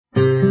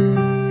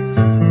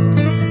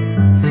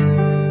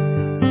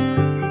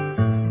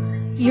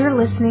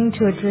listening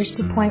to a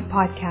Drishti Point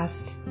podcast.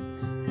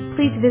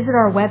 Please visit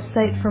our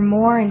website for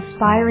more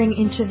inspiring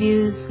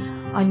interviews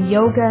on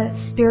yoga,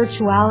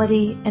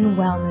 spirituality, and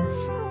wellness.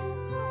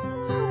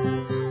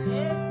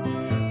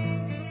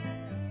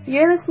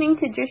 You're listening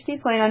to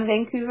Drishti Point on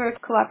Vancouver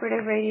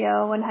Cooperative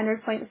Radio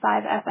 100.5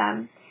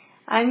 FM.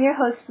 I'm your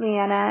host,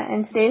 Leanna,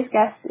 and today's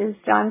guest is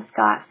John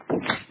Scott.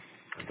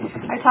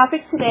 Our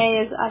topic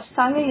today is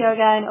Ashtanga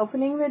Yoga and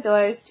opening the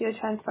doors to a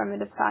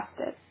transformative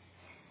practice.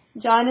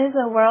 John is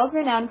a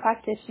world-renowned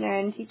practitioner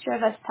and teacher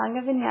of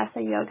Ashtanga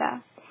Vinyasa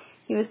Yoga.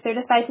 He was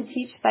certified to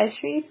teach by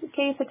Sri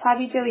K.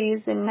 Pattabhi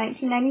Jois in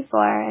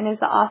 1994 and is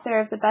the author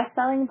of the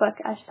best-selling book,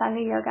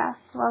 Ashtanga Yoga.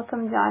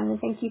 Welcome, John, and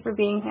thank you for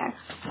being here.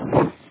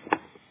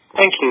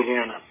 Thank you,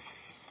 Diana.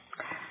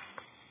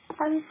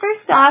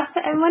 First off,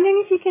 I'm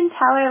wondering if you can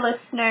tell our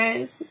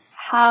listeners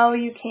how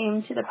you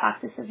came to the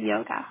practice of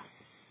yoga.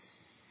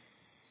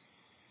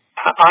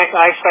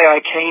 I say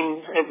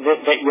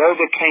that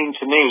yoga came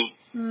to me.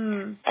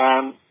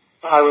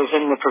 I was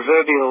in the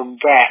proverbial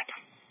gap,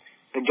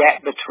 the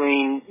gap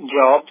between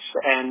jobs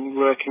and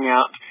working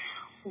out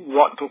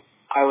what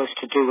I was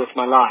to do with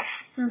my life.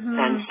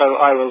 And so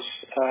I was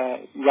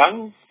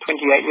young,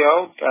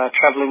 28-year-old,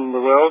 traveling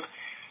the world,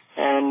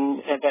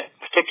 and at that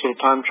particular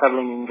time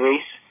traveling in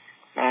Greece,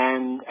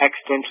 and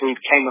accidentally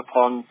came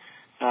upon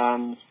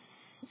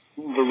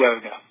the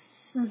yoga.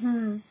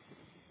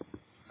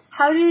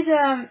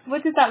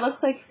 What did that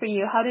look like for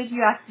you? How did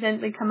you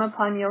accidentally come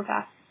upon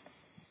yoga?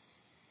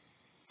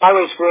 I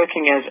was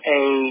working as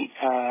a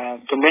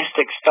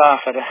domestic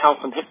staff at a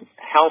health and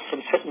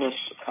fitness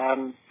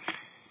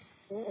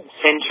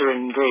center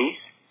in Greece.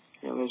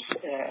 It was,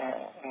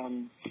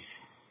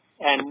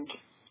 and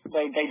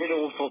they did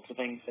all sorts of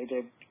things. They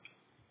did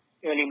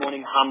early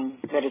morning hum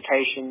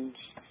meditations,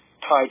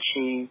 tai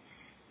chi.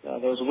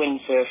 There was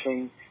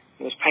windsurfing.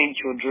 There was paint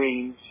your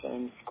dreams,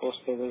 and of course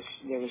there was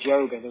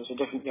yoga. There was a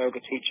different yoga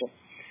teacher.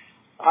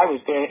 I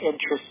was very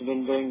interested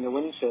in doing the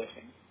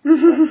windsurfing.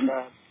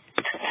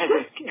 But,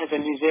 as a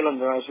New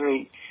Zealander, I was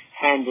very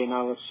handy, and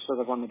I was sort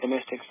of on the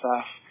domestic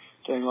staff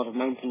doing a lot of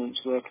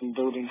maintenance work and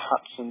building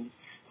huts and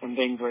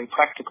being very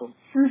practical.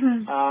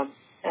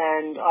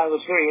 And I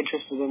was very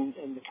interested in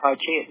the Tai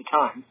Chi at the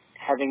time,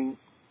 having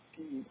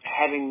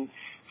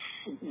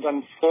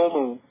done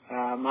formal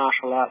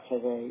martial arts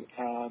as a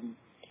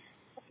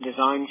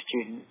design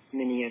student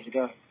many years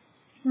ago.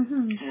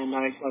 And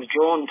I was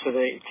drawn to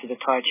the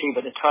Tai Chi,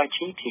 but the Tai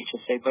Chi teacher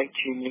said, wait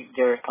till you meet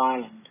Derek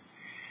Island.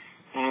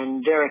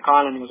 And Derek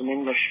Island was an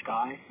English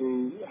guy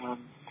who,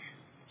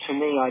 to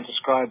me, I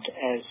described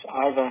as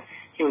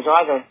he was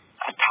either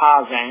a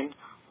Tarzan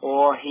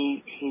or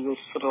he was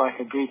sort of like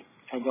a Greek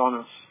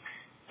Adonis.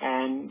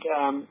 And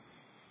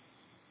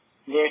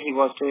there he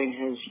was doing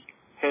his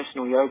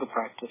personal yoga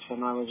practice,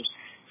 and I was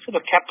sort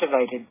of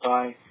captivated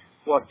by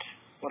what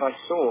I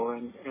saw,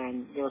 and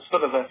there was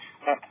sort of a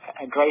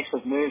grace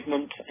of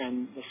movement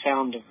and the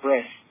sound of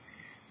breath.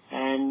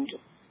 And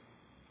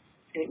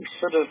it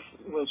sort of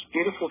was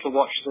beautiful to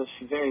watch this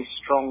very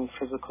strong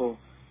physical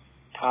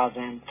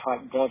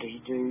Tarzan-type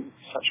body do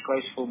such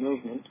graceful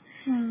movement.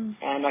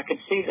 And I could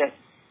see that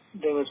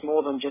there was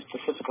more than just the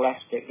physical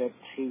aspect, that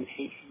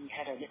he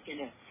had an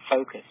inner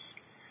focus.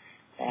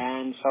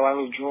 And so I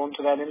was drawn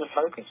to that inner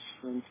focus,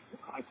 and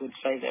I would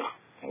say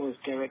that was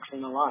Derek's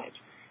inner light.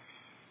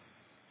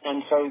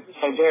 And so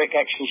Derek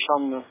actually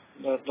shone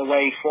the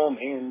way for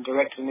me and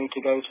directed me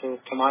to go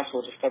to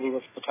Mysore to study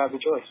with Pattabhi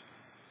Jois.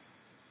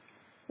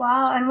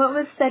 Wow, and what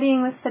was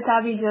studying with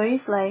Pattabhi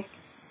Jois like?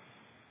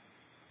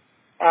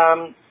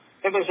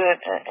 It was a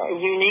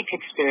unique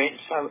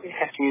experience. I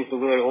have to use the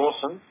word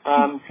awesome,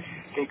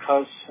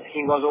 because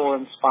he was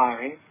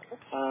awe-inspiring.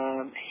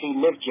 He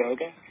lived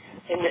yoga.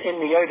 In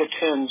the yoga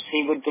terms,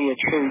 he would be a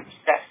true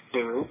Sat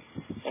Guru,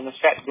 and a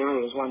Sat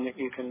Guru is one that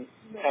you can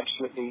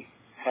absolutely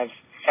have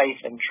faith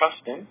and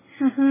trust in.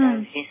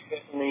 And he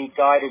certainly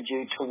guided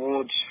you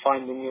towards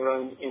finding your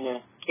own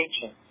inner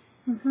teacher.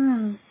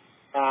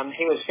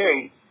 He was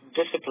very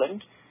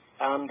disciplined,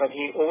 but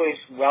he always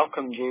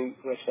welcomed you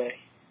with a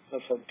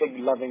big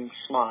loving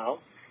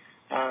smile.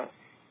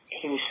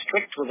 He was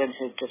strict within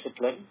his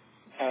discipline.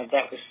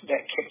 That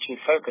kept you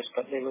focused,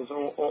 but there was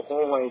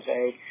always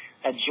a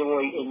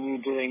joy in you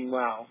doing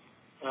well.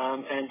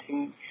 And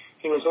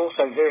he was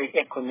also very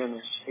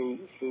equanimous. He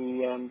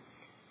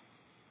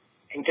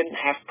didn't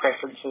have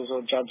preferences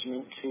or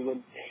judgments.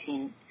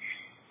 He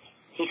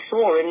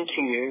saw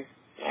into you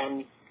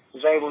and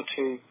was able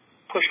to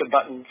push a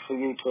button for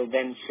you to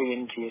then see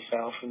into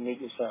yourself and meet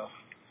yourself,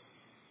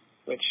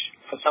 which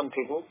for some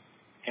people,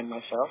 and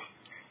myself,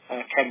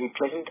 can be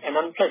pleasant and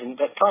unpleasant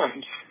at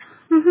times.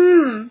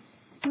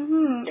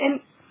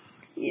 And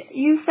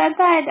you said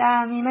that,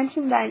 you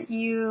mentioned that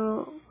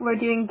you were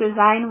doing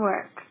design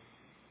work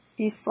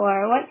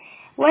before.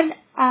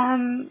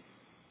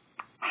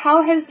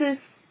 How has this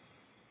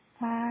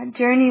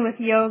journey with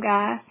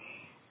yoga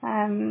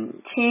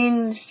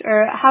changed,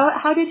 or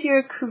how did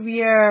your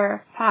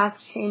career path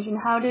change, and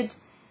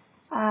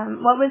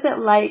what was it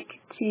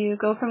like to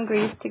go from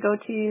Greece to go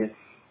to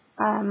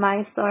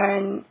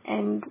Mysore,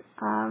 and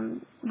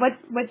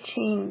what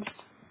changed?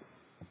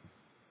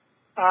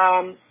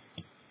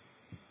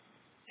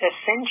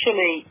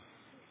 Essentially,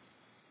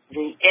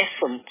 the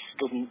essence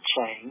didn't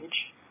change.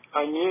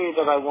 I knew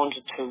that I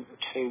wanted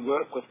to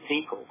work with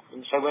people,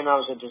 and so when I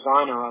was a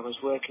designer, I was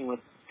working with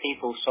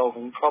people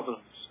solving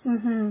problems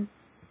in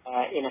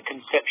a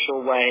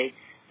conceptual way,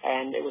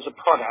 and it was a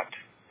product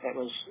that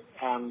was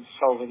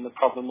solving the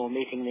problem or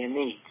meeting their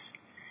needs.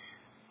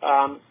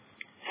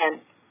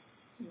 And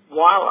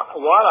while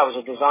I was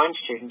a design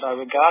student, I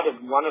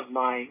regarded one of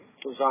my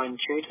design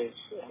tutors,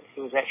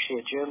 who was actually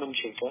a German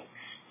tutor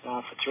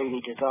for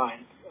 3D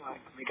design. I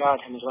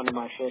regard him as one of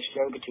my first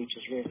yoga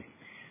teachers, really,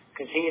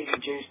 because he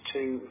introduced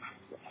to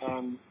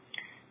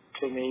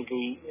me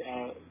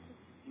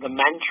the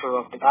mantra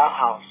of the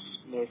Bauhaus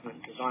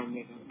movement, design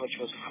movement, which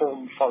was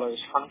form follows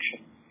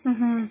function.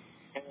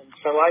 And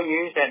so I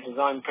use that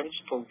design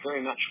principle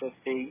very much with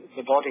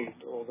the body,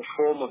 or the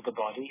form of the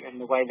body, and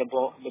the way the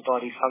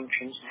body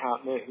functions and how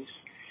it moves.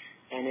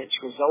 And its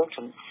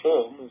resultant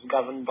form is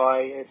governed by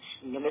its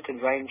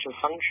limited range of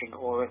function,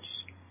 or its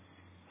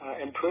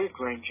improved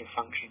range of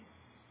function.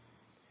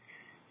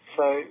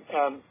 So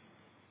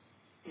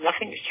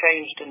nothing's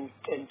changed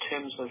in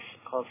terms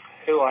of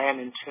who I am,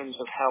 in terms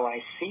of how I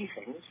see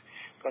things,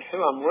 but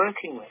who I'm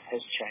working with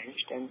has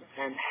changed,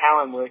 and how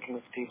I'm working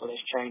with people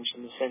has changed,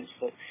 in the sense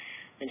that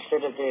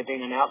instead of there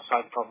being an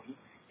outside problem,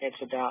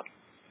 it's about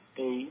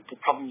the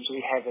problems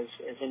we have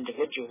as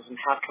individuals, and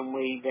how can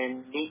we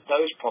then meet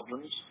those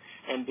problems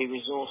and be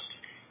resourced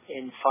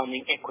in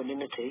finding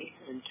equanimity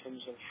in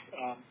terms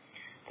of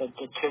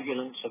the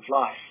turbulence of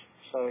life.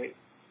 So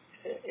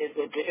at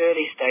the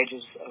early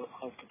stages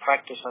of the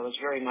practice, I was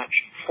very much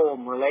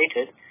form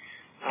related.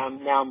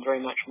 Now I'm very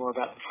much more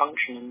about the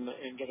function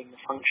and getting the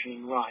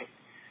functioning right.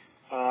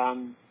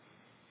 And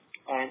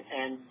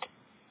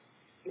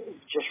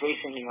just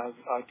recently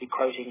I'd be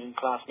quoting in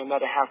class, no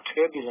matter how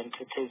turbulent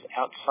it is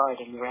outside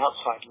in your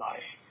outside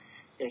life,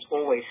 there's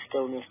always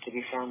stillness to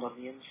be found on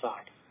the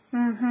inside.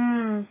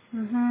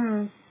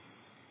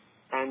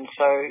 And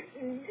so,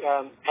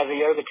 as a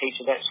yoga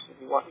teacher, that's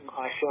what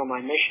I feel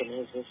my mission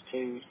is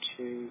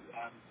to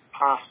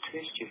pass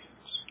to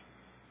students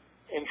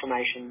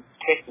information,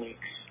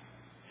 techniques,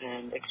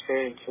 and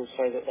experiences,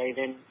 so that they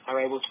then are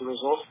able to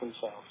resource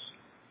themselves.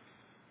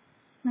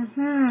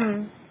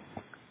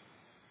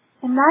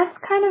 And that's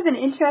kind of an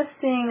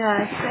interesting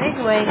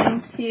segue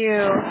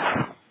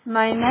into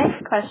my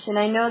next question.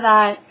 I know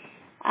that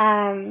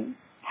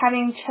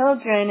having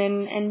children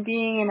and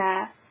being in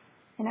a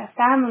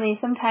family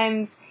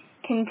sometimes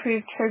can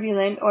prove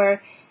turbulent,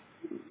 or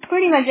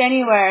pretty much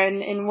anywhere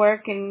in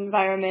work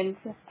environments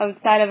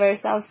outside of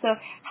ourselves. So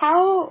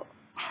how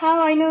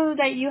I know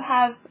that you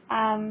have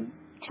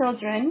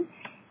children,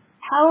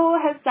 how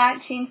has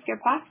that changed your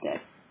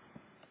practice?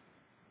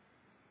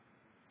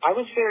 I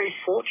was very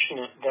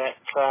fortunate that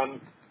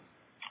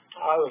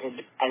I was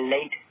a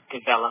late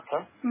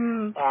developer,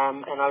 and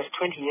I was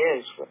 28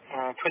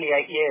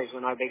 years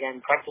when I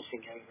began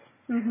practicing yoga.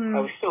 I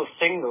was still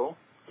single,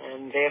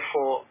 and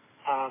therefore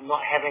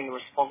not having a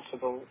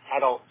responsible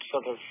adult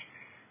sort of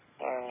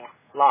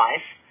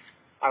life,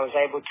 I was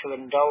able to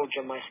indulge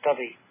in my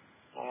study,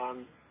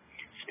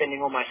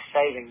 spending all my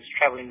savings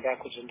traveling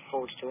backwards and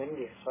forwards to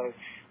India. So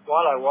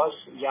while I was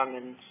young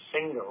and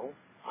single,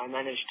 I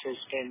managed to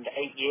spend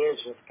 8 years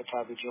with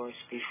Pattabhi Jois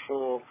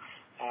before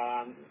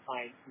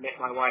I met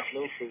my wife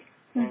Lucy,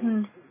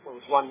 and it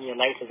was 1 year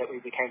later that we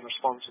became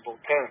responsible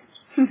parents.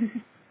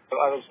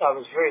 So I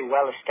was very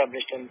well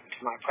established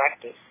into my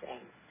practice,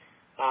 and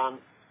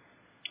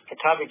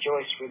Pattabhi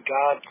Jois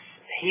regarded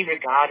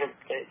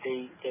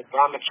the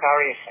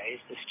brahmacharya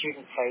phase, the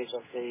student phase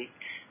of the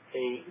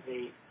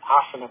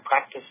asana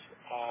practice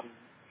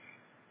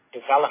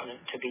development,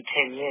 to be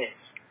 10 years.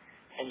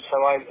 And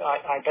so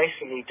I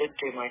basically did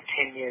do my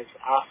 10 years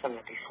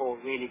asana before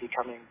really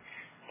becoming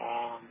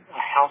a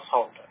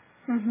householder.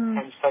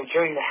 And so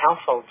during the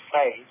household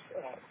phase,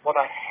 what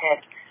I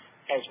had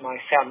as my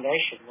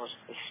foundation was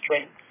the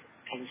strength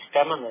and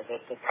stamina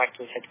that the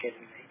practice had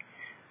given me,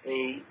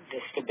 the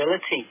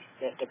stability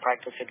that the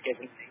practice had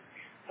given me,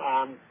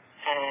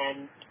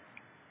 and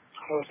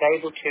I was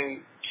able to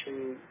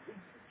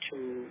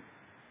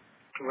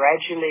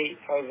gradually,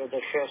 over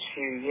the first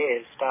few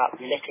years, start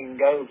letting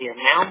go the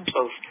amount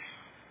of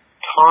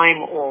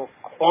time or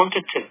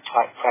quantitative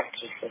type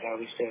practice that I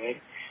was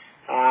doing,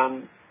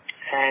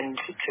 and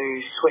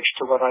to switch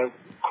to what I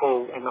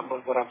call, and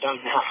what I've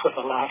done now for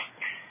the last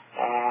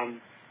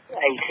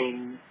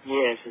 18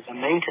 years, is a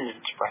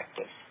maintenance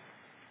practice.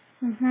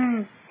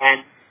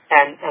 And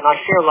I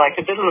feel like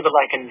a little bit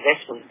like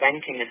investment,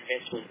 banking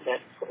investment,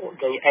 that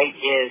the 8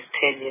 years,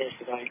 10 years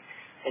that I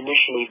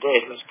initially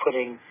did was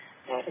putting,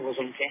 it was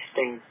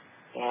investing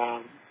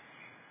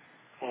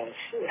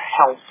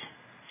health,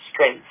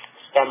 strength,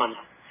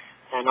 stamina,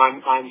 and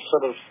I'm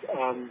sort of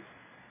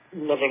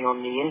living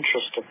on the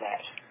interest of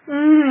that.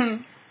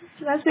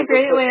 That's a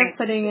great way of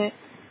putting it.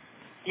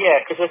 Yeah,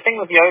 because the thing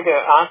with yoga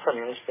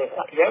asana is that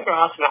yoga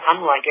asana,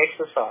 unlike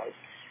exercise,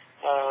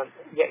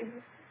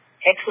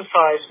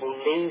 exercise will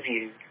leave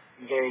you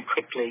very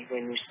quickly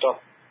when you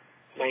stop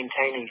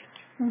maintaining it.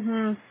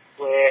 Mm-hmm.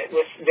 Where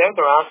with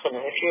yoga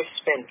asana, if you've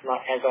spent,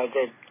 like as I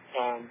did,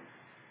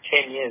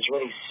 10 years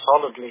really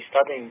solidly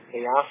studying the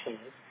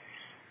asanas,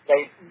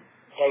 they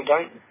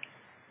don't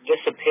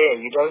disappear.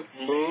 You don't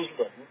lose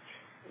them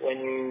when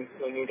you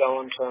go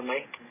onto a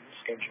maintenance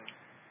schedule.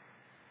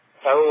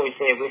 They're always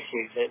there with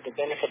you. The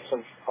benefits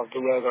of the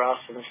yoga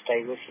asana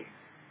stay with you.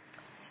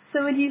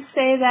 So would you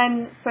say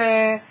then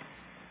for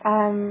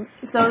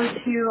those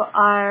who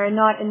are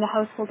not in the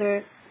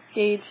householder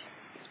stage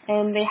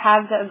and they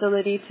have the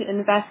ability to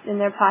invest in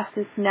their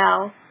practice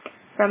now,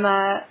 from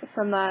a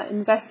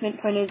investment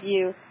point of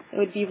view, it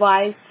would be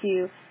wise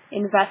to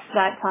invest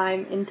that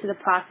time into the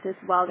practice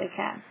while they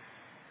can?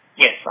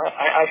 Yes,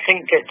 I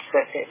think it's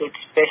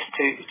best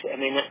to, I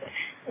mean,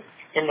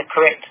 in the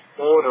correct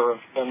order of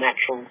the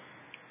natural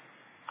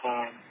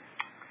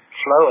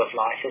flow of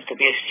life is to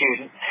be a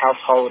student,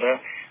 householder,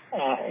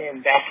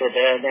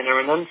 ambassador, then a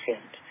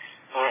renunciant.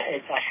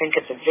 I think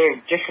it's a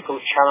very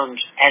difficult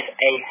challenge as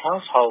a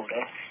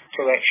householder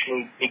to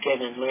actually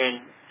begin and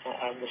learn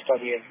the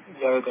study of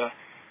yoga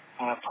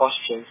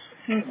postures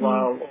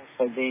while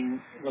also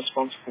being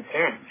responsible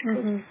parent.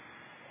 Because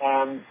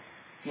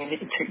you need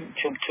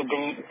to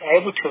be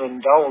able to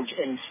indulge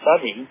in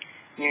study,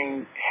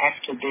 you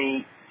have to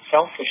be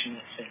selfish in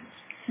that sense.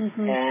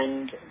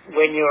 And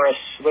when you're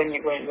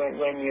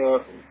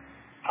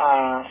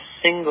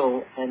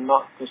single and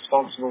not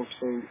responsible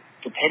to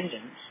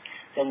dependence,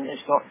 then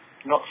it's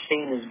not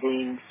seen as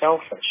being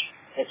selfish.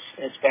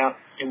 It's about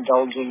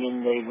indulging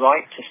in the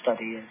right to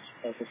study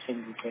as a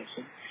single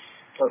person.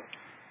 But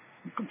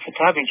for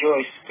Tabi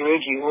Joyce,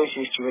 Guruji always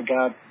used to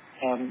regard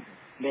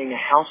being a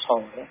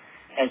householder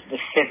as the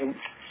seventh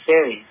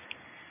series,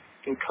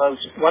 because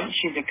once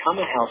you become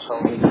a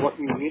householder, what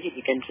you really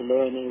begin to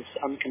learn is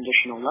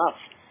unconditional love.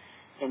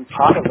 And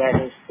part of that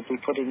is to be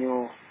putting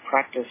your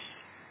practice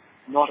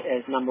not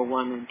as number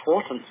one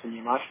importance in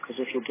your life,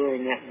 because if you're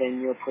doing that, then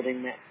you're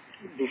putting that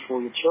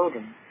before your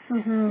children.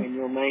 And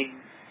your main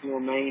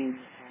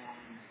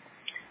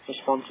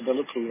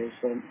responsibility is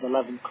the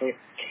love and care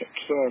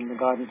and the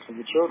guidance of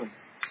the children.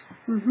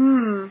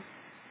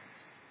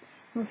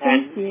 Well,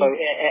 and so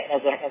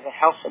as a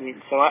house, I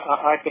mean, so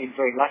I've been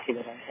very lucky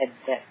that I had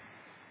that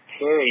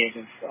period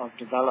of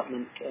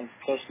development of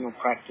personal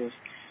practice,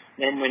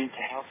 then went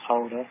to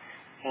householder,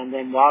 and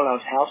then while I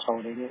was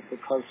householding it,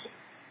 because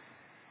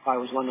I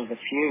was one of the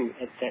few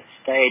at that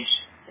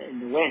stage in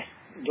the West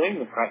doing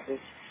the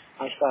practice,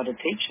 I started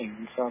teaching,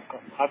 and so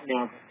I've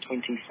now got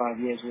 25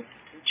 years worth of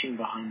teaching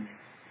behind me.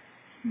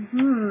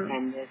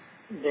 And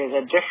there's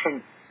a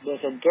different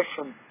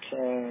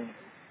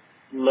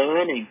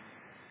learning.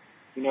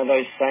 You know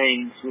those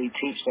sayings, we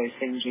teach those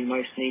things we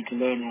most need to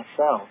learn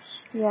ourselves.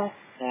 Yes.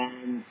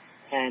 And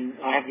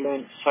I have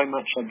learned so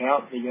much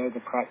about the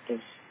yoga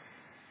practice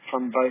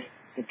from both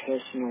the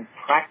personal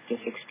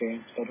practice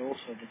experience, but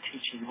also the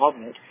teaching of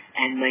it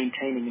and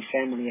maintaining a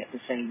family at the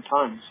same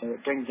time. So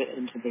it brings it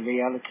into the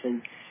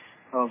reality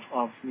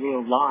of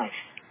real life,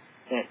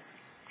 that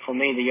for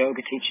me the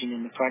yoga teaching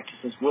and the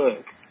practice is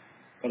work,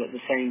 but at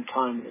the same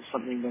time it's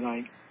something that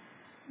I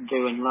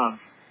do and love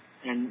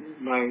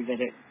and know that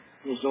it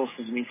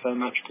resources me so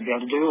much to be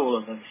able to do all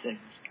of those things.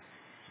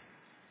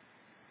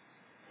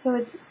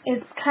 So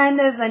it's kind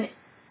of an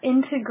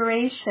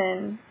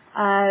integration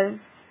of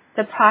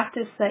the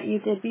practice that you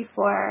did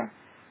before,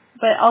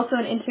 but also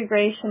an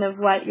integration of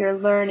what you're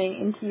learning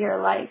into your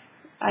life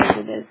as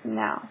it is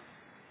now.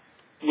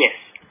 Yes.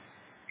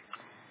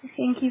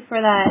 Thank you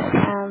for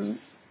that.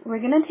 We're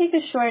going to take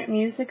a short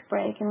music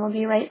break, and we'll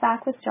be right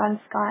back with John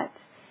Scott.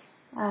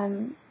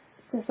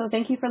 So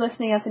thank you for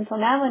listening up until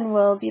now, and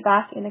we'll be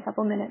back in a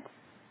couple minutes.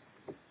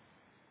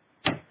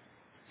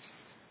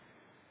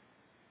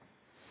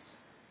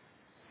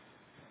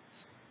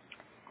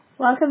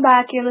 Welcome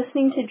back. You're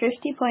listening to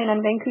Drishti Point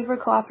on Vancouver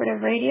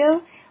Cooperative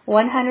Radio,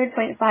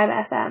 100.5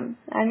 FM.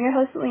 I'm your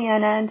host,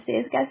 Leanna, and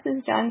today's guest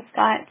is John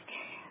Scott,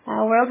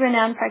 a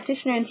world-renowned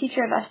practitioner and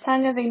teacher of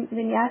Ashtanga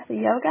Vinyasa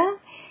Yoga,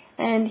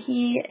 and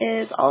he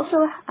is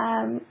also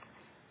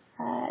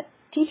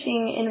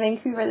teaching in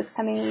Vancouver this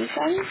coming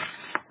weekend,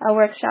 a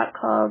workshop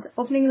called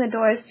Opening the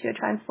Doors to a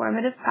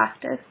Transformative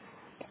Practice.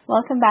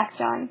 Welcome back,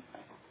 John.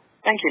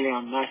 Thank you,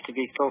 Leon. Nice to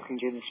be talking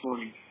to you this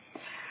morning.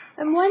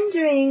 I'm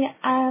wondering,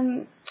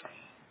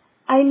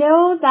 I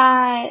know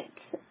that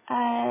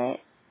a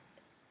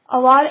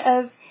lot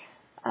of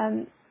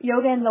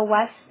yoga in the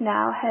West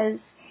now has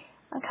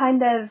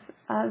kind of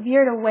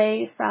veered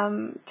away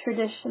from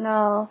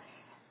traditional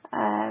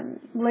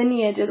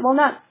lineages. Well,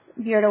 not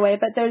veered away,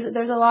 but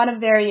there's a lot of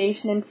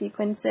variation in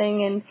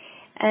sequencing,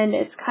 and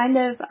it's kind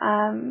of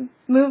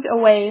moved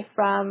away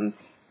from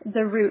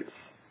the roots,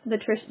 the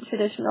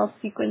traditional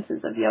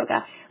sequences of yoga.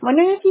 I'm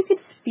wondering if you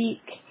could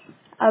speak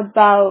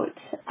about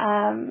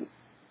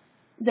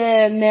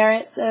the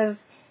merits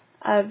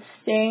of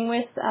staying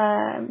with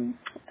a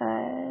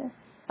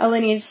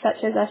lineage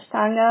such as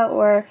Ashtanga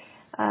or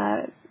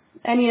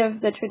any of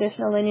the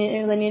traditional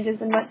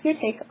lineages, and what's your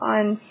take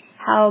on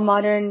how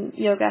modern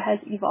yoga has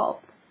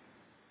evolved?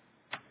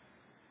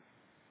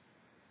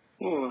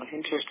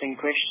 Interesting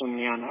question,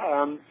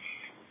 Liana.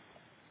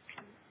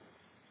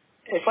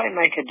 If I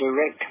make a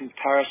direct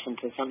comparison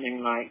to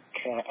something like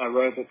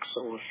aerobics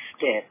or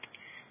step,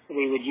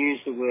 we would use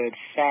the word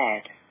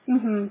fad.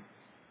 Mm-hmm.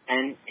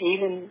 And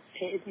even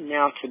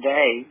now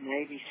today,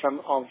 maybe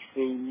some of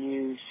the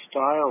new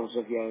styles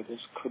of yogas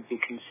could be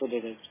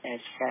considered as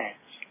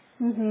fads.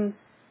 Mm-hmm.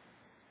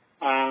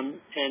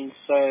 And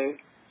so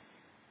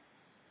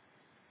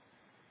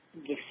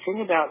the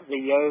thing about the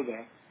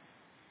yoga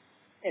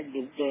and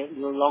the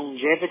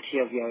longevity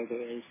of yoga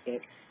is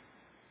that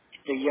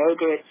the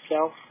yoga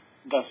itself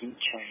doesn't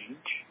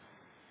change.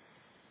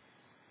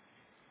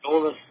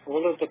 All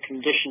of the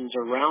conditions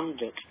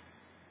around it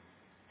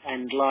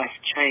and life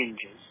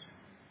changes.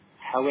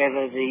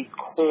 However, the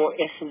core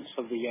essence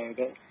of the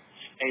yoga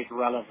stays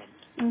relevant.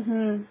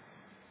 Mm-hmm.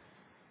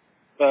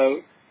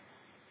 So,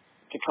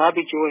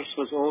 Pattabhi Jois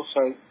was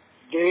also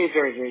very,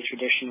 very, very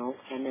traditional.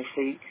 And if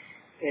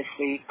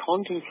we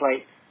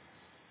contemplate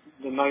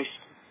the most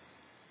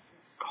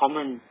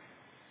common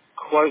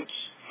quotes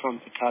from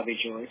Pattabhi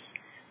Jois,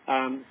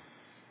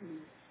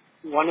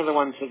 one of the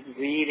ones that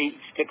really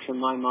sticks in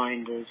my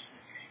mind is,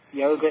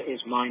 yoga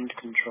is mind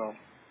control.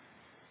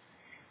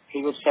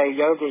 He would say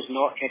yoga is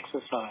not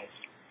exercise.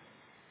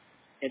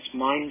 It's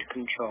mind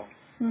control.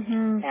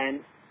 Mm-hmm.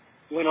 And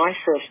when I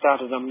first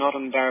started, I'm not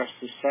embarrassed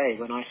to say,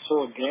 when I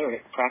saw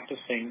Derek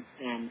practicing,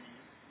 and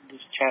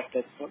this chap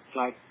that looked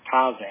like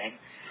Tarzan,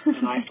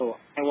 and I thought,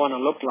 I want to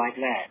look like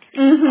that.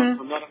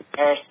 Mm-hmm. I'm not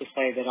embarrassed to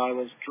say that I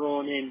was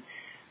drawn in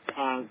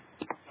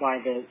by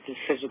the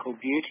physical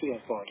beauty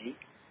of body,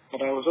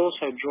 but I was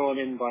also drawn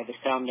in by the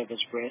sound of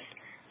his breath,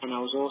 and I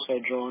was also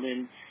drawn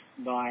in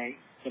by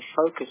the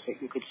focus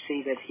that you could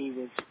see that he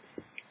was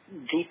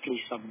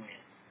deeply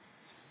somewhere.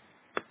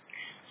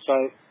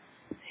 So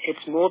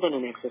it's more than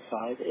an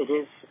exercise. It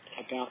is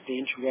about the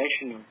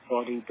integration of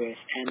body,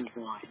 breath, and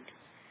mind.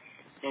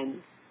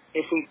 And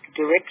if we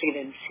directly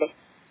then flip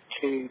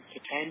to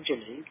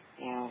Patanjali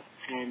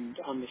and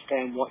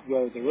understand what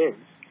yoga is,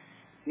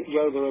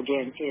 yoga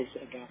again is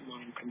about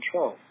mind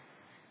control.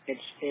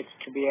 It's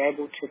to be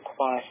able to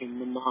quieten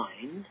the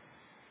mind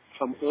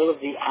from all of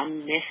the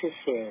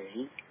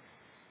unnecessary,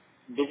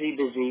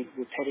 busy,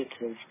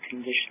 repetitive,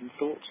 conditioned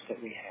thoughts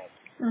that we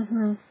have.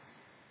 Mm-hmm.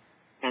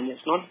 And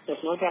it's not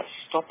about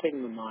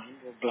stopping the mind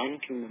or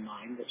blanking the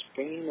mind. It's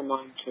bringing the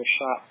mind to a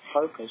sharp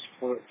focus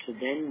for it to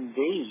then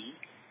be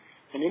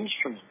an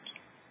instrument.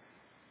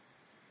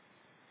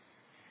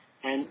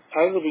 And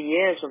over the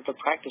years of the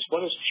practice,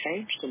 what has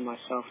changed in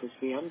myself is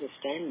the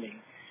understanding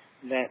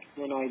that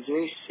when I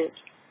do sit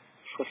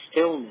for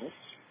stillness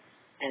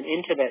and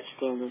into that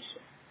stillness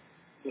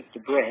with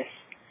the breath,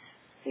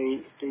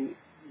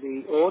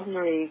 the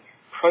ordinary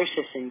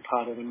processing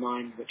part of the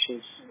mind, which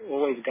is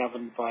always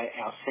governed by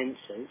our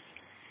senses,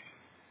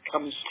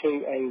 comes to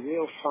a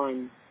real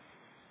fine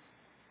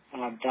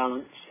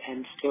balance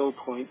and still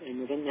point,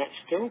 and within that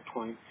still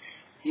point,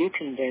 you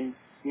can then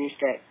use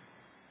that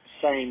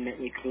saying that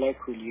we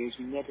colloquially use,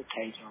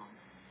 meditate on.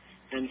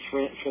 And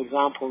for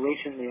example,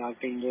 recently I've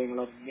been doing a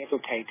lot of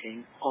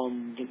meditating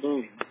on the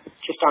moon,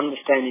 just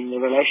understanding the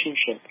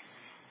relationship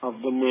of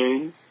the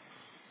moon,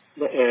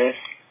 the earth,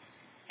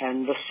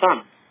 and the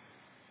sun.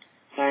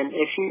 And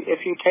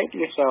if you take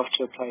yourself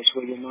to a place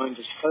where your mind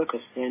is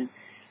focused, then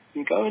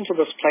you go into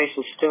this place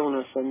of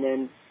stillness, and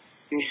then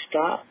you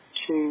start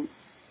to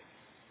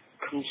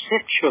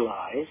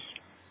conceptualize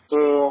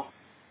or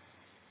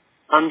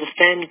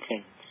understand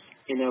things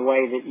in a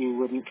way that you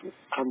wouldn't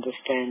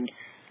understand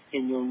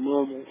in your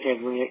normal,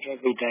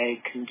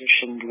 everyday,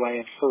 conditioned way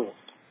of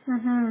thought.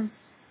 Mm-hmm.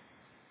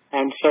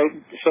 And so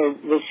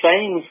the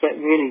sayings that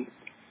really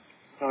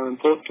are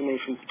important to me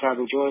from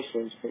Pattabhi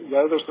Jois is that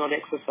yoga is not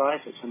exercise,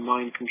 it's a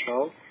mind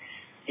control.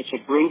 It's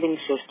a breathing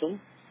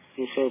system.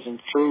 He says, and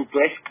through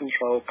breath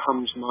control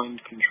comes mind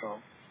control.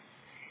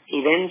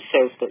 He then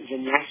says that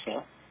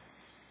vinyasa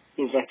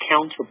is a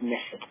counted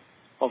method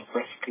of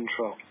breath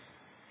control.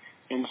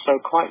 And so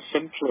quite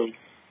simply,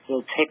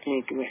 the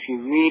technique, if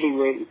you really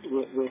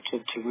were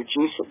to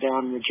reduce it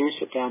down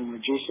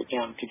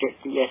to get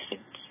the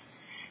essence,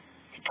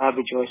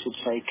 Pattabhi Jois would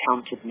say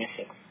counted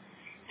method.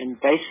 And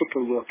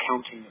basically you're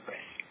counting the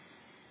breath.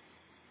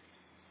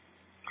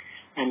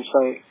 And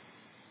so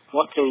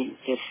what the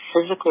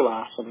physical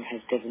asana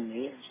has given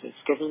me is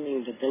it's given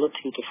me the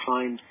ability to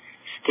find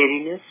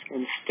steadiness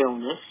and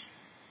stillness,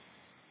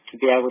 to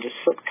be able to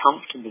sit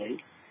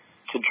comfortably,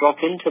 to drop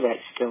into that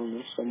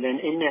stillness, and then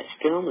in that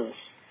stillness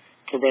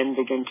to then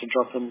begin to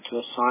drop into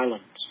a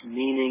silence,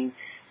 meaning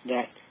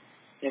that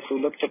if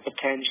we looked at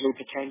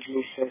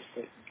Patanjali says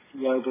that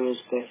yoga is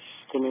the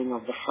stilling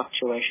of the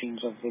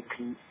fluctuations of the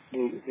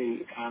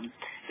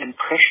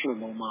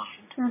impressionable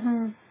mind.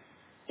 Mm-hmm.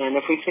 And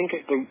if we think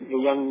of the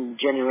young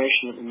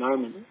generation at the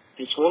moment,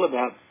 it's all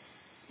about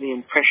the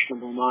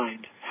impressionable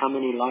mind, how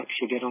many likes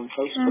you get on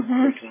Facebook,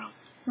 for example.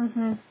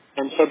 Mm-hmm.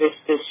 And so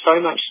there's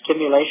so much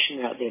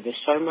stimulation out there. There's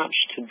so much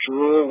to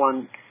draw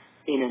one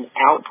in an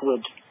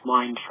outward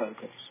mind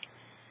focus.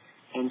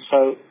 And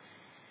so,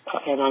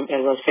 as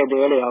I said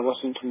earlier, I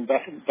wasn't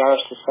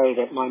embarrassed to say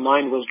that my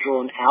mind was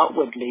drawn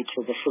outwardly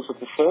to the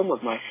physical form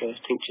of my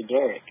first teacher,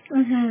 Derek.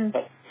 Mm-hmm.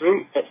 But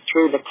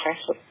through the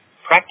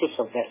practice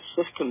of that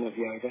system of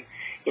yoga,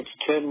 it's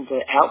turned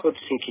the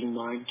outward-seeking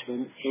mind to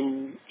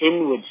an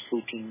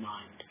inward-seeking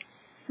mind.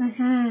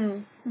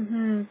 Mm-hmm.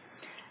 Mm-hmm.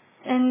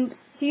 And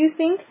do you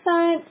think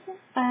that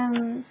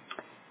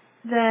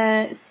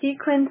the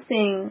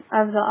sequencing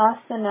of the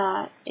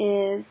asana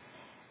is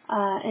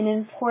an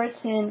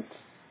important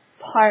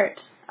part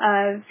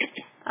of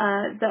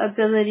the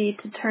ability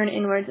to turn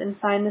inwards and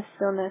find the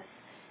stillness?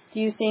 Do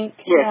you think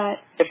that...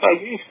 If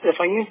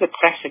I use the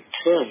classic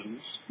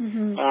terms,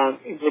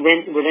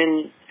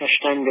 within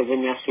Ashtanga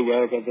Vinyasa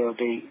Yoga, there'll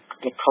be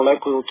the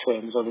colloquial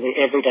terms, or the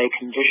everyday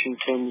condition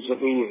terms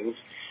that we use: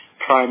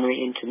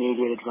 primary,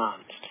 intermediate,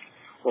 advanced,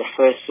 or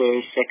first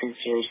series, second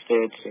series,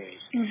 third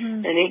series.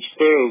 Mm-hmm. And each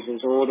series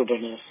is ordered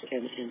in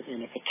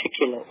a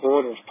particular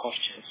order of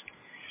postures.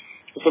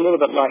 It's a little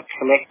bit like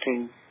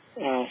collecting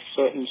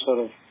certain sort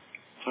of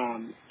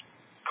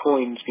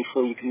coins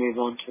before you can move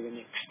on to the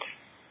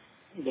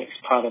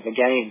next part of a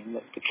game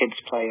that the kids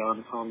play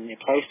on their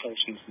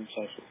PlayStations and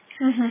so forth.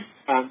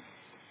 Mm-hmm.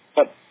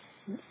 But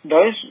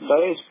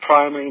those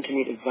primary,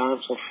 intermediate,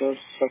 advanced, or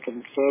first,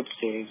 second, third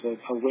series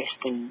are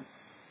Western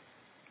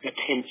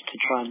attempts to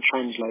try and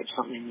translate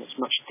something that's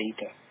much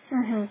deeper.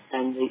 Mm-hmm.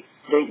 And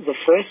the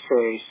first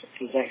series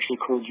is actually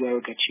called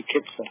Yoga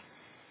Chikitsa,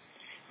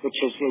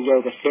 which is a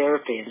yoga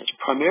therapy, and it's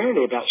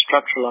primarily about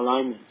structural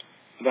alignment,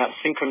 about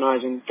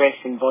synchronizing breath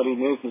and body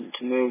movement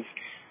to move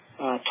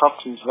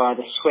toxins via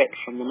the sweat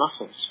from the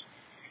muscles.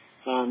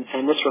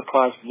 And this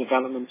requires the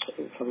development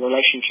of a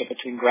relationship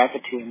between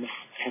gravity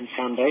and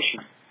foundation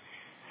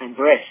and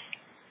breath.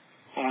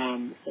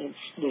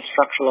 The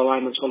structural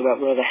alignment is all about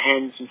where the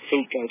hands and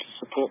feet go to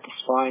support the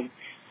spine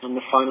and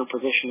the final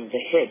position of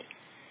the head.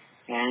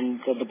 And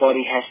the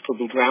body has to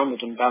be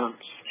grounded and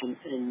balanced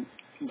in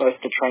both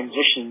the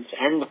transitions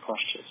and the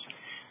postures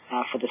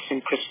for the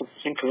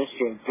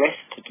synchronicity of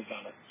breath to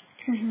develop.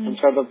 Mm-hmm. And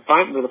so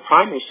the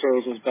primary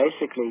series is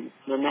basically,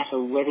 no matter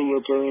whether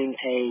you're doing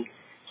a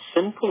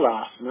simple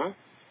asana,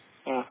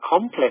 a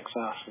complex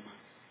asana,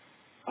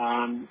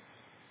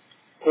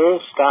 all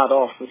start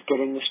off with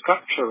getting the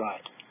structure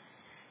right.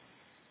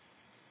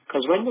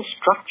 Because when the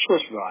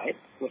structure's right,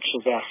 which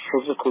is our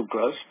physical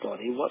growth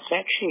body, what's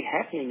actually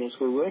happening is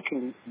we're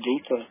working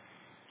deeper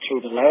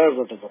through the layers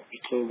of the body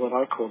to what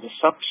I call the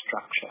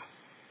substructure.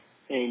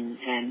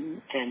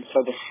 And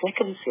so the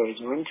second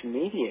series, or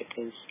intermediate,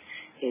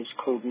 is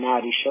called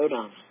Nadi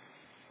Shodhana,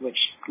 which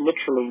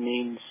literally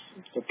means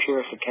the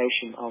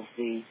purification of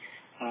the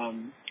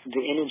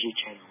energy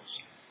channels.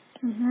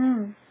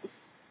 Mm-hmm.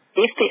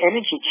 If the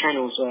energy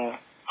channels are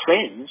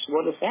cleansed,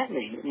 what does that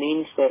mean? It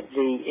means that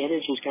the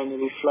energy is going to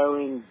be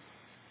flowing.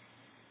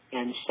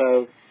 And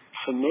so,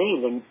 for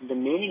me, the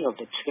meaning of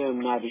the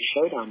term Nadi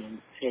Shodhana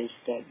is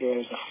that there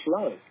is a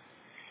flow.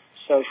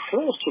 So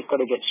first you've got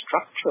to get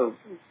structure,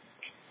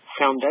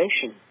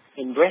 foundation,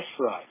 and breath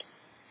right.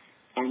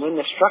 And when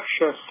the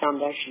structure,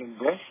 foundation, and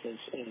breath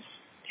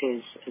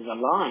is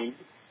aligned,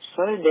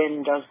 so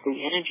then does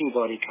the energy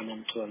body come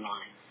into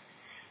align.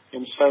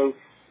 And so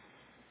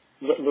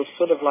there's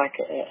sort of like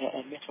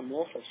a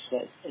metamorphosis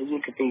that you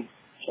could be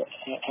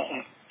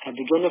a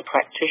beginner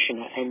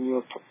practitioner, and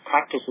your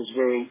practice is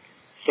very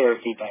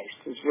therapy-based.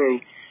 It's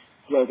very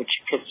yoga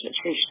chikitsa. It's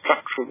very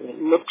structured.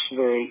 It looks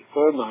very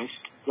almost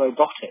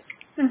robotic.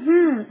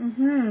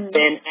 Mm-hmm. Mm-hmm.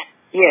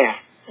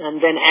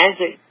 And then as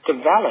it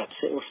develops,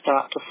 it will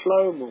start to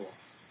flow more.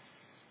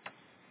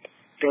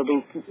 There'll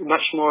be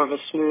much more of a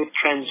smooth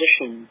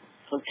transition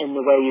in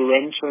the way you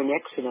enter and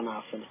exit an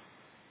asana.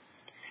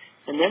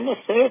 And then the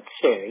third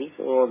series,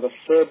 or the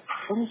third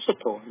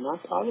principle, and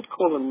I would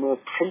call them more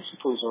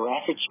principles or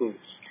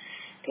attitudes.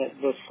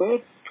 The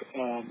third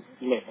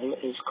level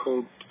is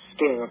called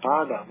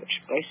Sthirabhaga,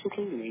 which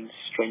basically means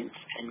strength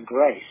and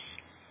grace.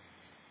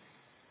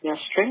 Now,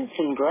 strength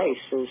and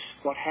grace is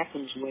what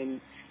happens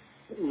when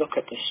look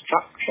at the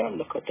structure,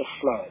 look at the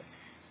flow.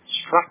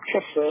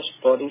 Structure first,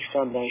 body,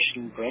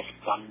 foundation, breath,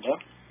 bandha.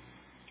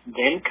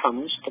 Then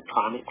comes the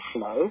pranic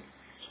flow.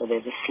 So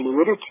there's a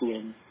fluidity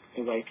in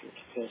the way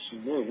the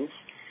person moves.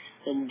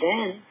 And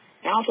then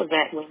out of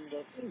that,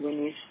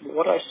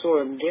 what I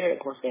saw in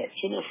Derek was that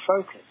inner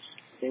focus.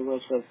 There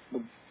was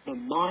the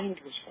mind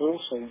was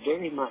also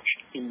very much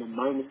in the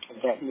moment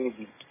of that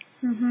movement.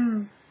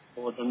 Mm-hmm.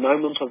 Or the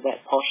moment of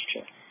that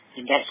posture.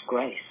 And that's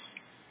grace.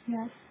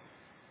 Yes.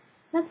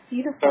 That's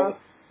beautiful.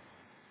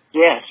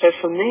 So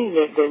for me,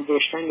 the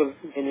Ashtanga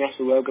Vinyasa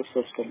Yoga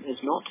system is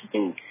not to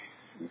be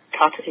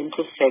cut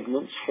into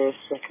segments, first,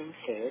 second,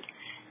 third.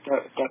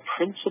 They're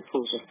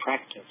principles of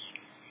practice.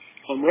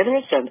 And whether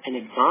it's an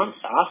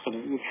advanced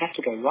asana, you have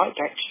to go right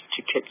back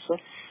to Chikitsa,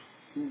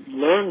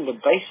 learn the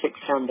basic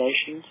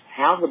foundations,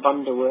 how the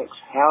bandha works,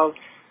 how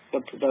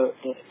the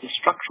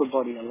structural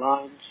body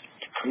aligns,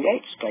 to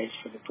create space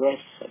for the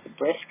breath so the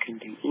breath can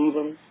be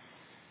even.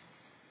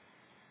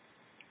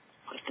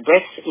 If the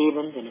breath's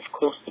even, then of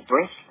course the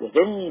breath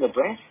within the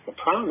breath, the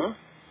prana,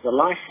 the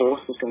life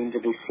force is going to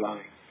be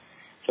flowing.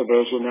 So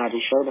there's your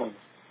Nadi Shodhana.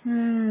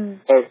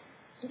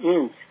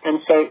 And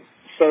so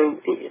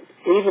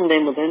even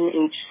then within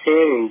each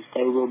series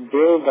they will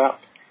build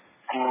up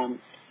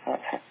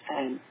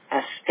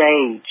a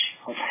stage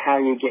of how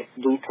you get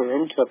deeper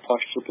into a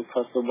posture,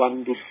 because the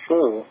one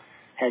before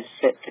has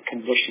set the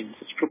conditions.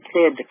 It's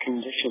prepared the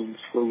conditions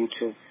for you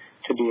to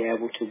be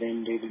able to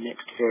then do the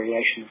next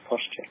variation of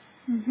posture.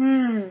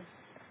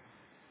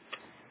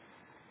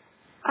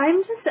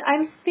 I'm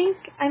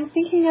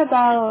thinking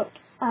about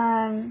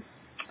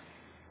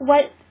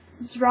what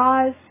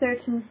draws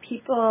certain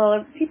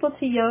people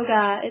to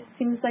yoga. It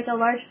seems like a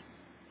large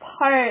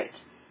part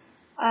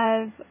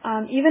of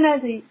even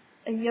as a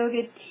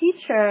yoga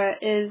teacher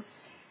is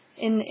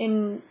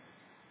in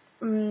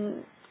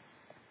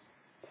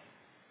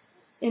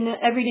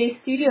everyday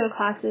studio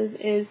classes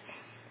is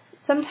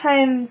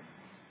sometimes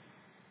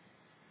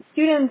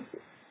students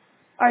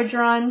are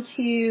drawn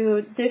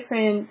to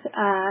different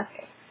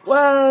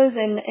flows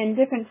and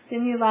different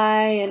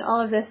stimuli and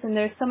all of this, and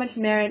there's so much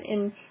merit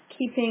in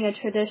keeping a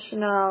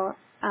traditional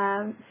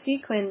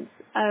sequence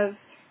of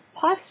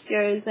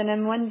postures. And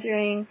I'm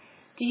wondering,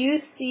 do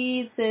you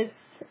see this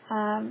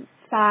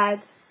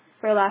fad,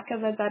 for lack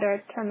of a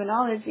better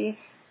terminology,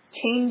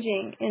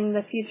 changing in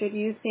the future? Do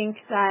you think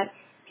that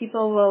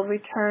people will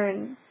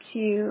return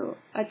to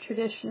a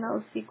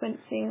traditional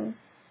sequencing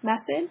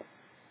method?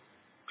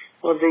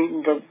 Well,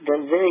 the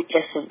very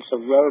essence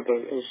of yoga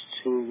is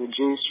to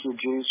reduce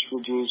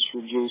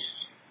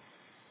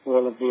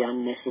all of the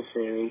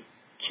unnecessary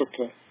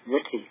chitta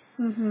vritti.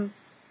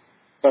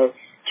 So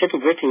chitta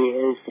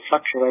vritti is the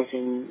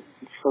fluctuating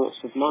thoughts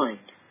of mind.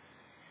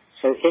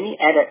 So any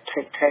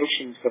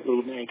adaptations that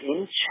we make,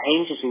 any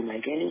changes we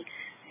make, any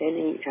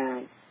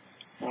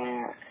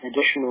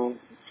additional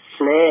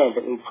flair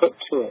that we put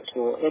to it,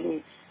 or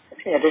any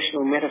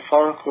additional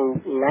metaphorical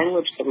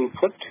language that we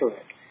put to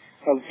it,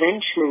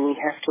 eventually we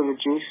have to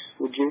reduce,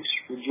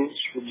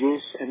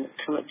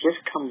 until it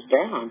just comes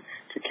down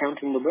to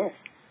counting the breath.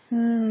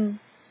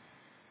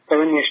 So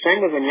in the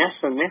Ashtanga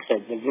Vinyasa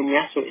method, the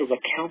vinyasa is a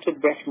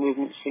counted breath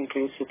movement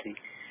synchronicity.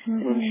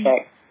 And in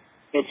fact,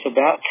 it's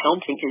about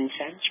counting in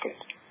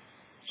Sanskrit.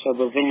 So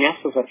the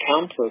vinyasas are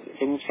counted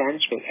in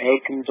Sanskrit,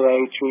 ekam,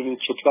 dve, trini,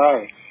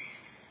 chatvari.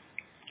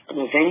 And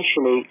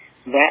eventually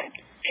that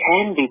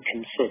can be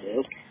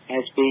considered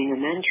as being a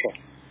mantra.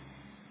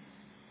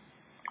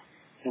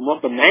 And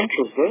what the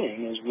mantra is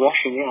doing is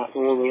washing out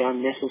all the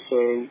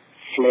unnecessary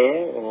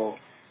flair or,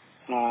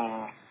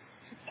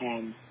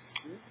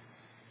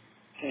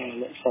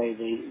 let's say,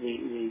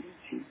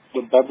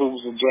 the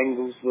bubbles, the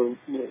jangles,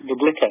 the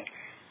glitter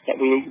that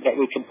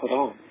we can put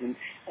on. And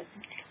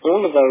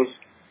all of those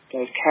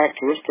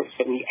characteristics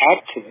that we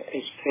add to it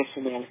is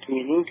personality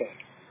and ego.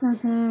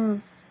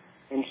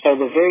 And so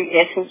the very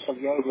essence of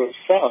yoga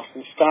itself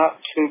can start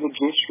to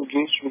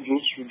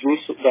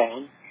reduce it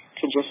down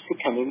to just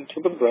becoming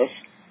to the breath,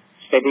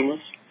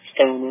 steadiness,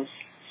 stillness,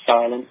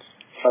 silence,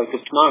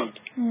 focused mind.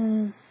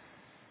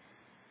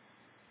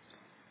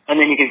 And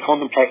then you can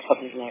contemplate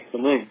something like the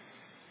moon.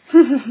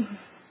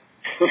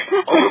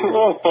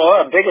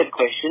 or a bigger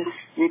question,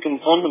 you can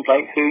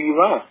contemplate who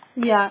you are.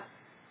 Yeah.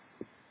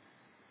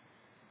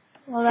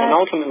 Well, and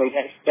ultimately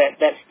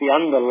that's the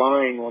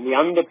underlying or the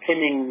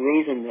underpinning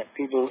reason that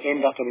people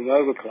end up in a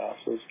yoga class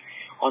is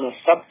on a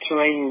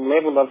subterranean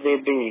level of their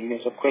being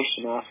there's a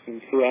question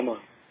asking, who am I?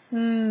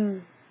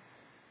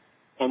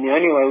 And the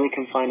only way we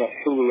can find out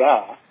who we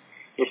are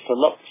is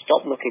to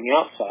stop looking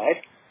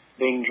outside,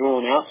 being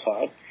drawn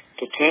outside,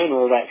 to turn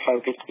all that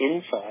focus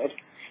inside,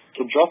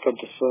 to drop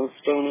into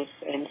stillness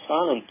and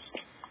silence.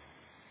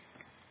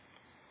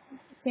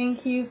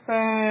 Thank you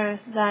for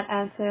that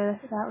answer.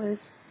 That was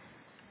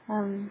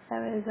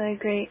a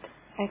great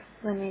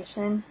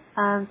explanation.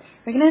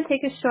 We're going to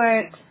take a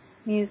short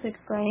music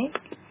break.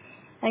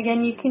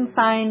 Again, you can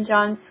find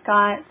John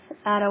Scott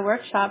at a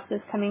workshop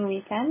this coming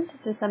weekend,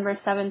 December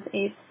 7th,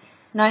 8th,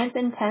 9th,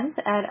 and 10th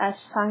at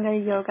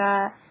Ashtanga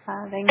Yoga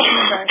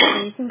Vancouver.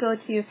 So you can go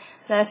to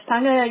the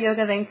Ashtanga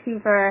Yoga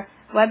Vancouver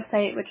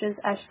website, which is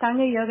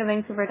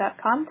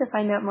ashtangayogavancouver.com, to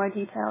find out more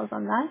details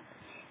on that.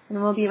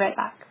 And we'll be right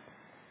back.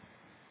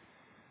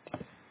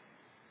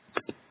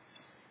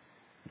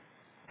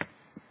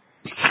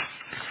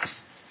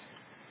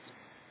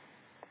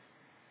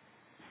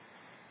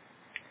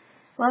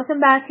 Welcome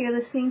back. You're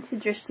listening to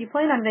Drishti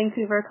Point on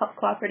Vancouver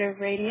Cooperative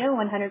Radio,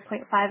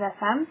 100.5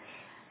 FM.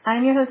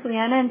 I'm your host,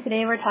 Leanna, and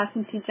today we're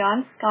talking to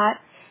John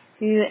Scott,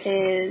 who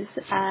is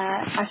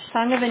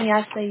Ashtanga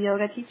Vinyasa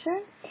yoga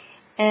teacher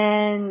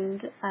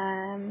and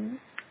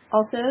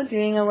also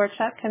doing a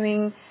workshop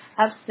coming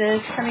up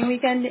this coming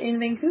weekend in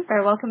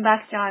Vancouver. Welcome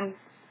back, John.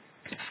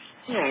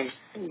 Yeah,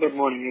 good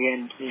morning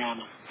again,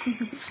 Leanna.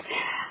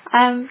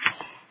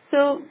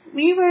 So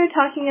we were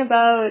talking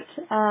about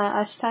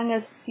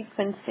Ashtanga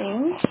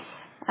sequencing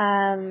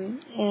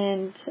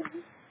and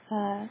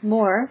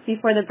more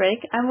before the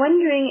break. I'm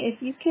wondering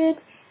if you could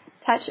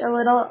touch a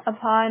little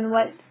upon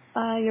what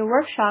your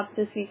workshop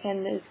this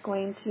weekend is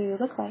going to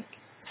look like.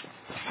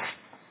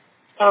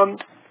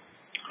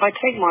 I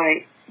take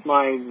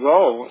my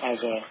role as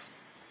a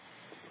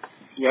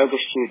yoga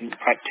student,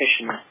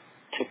 practitioner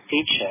to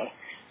teacher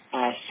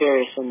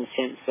serious in the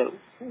sense that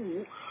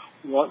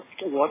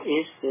what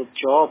is the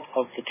job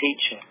of the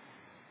teacher?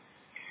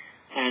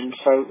 And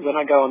so when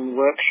I go on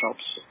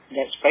workshops,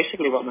 that's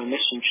basically what my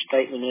mission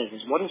statement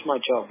is what is my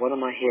job? What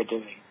am I here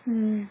doing?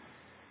 Mm.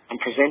 I'm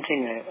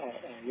presenting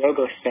a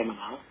yoga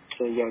seminar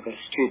to yoga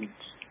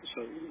students.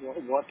 So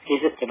what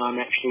is it that I'm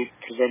actually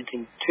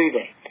presenting to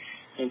them?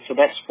 And so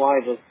that's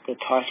why the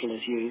title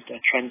is used, a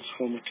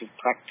transformative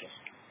practice.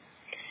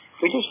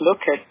 If we just look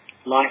at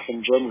life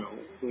in general,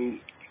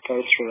 we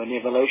go through an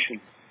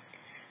evolution.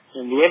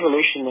 And the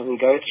evolution that we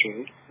go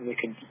through, we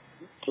can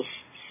just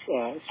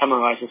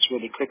summarize this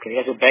really quickly.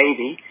 As a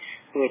baby,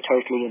 we're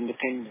totally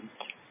independent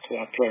to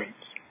our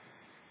parents.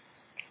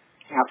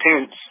 Our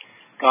parents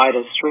guide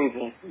us through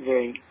the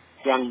very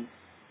young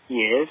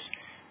years,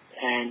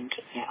 and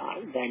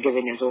they're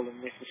giving us all the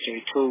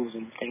necessary tools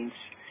and things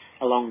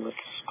along with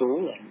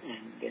school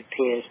and their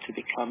peers to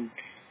become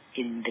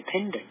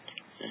independent.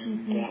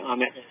 And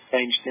I'm at the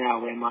stage now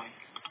where my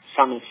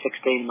son is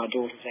 16, my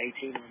daughter's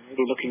 18. I'm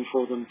really looking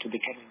for them to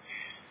become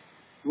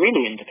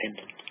really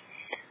independent.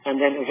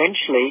 And then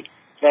eventually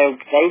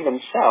they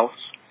themselves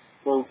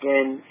will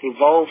then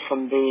evolve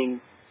from being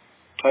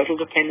total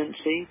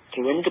dependency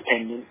to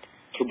independent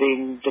to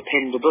being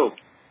dependable.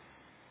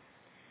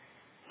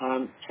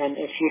 And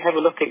if you have a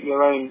look at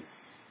your own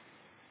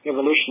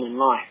evolution in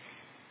life,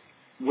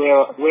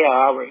 where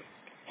are we?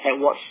 At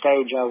what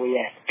stage are we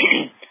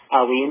at?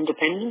 Are we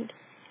independent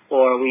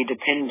or are we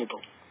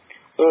dependable?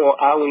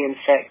 Or are we in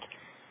fact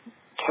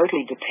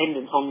totally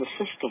dependent on the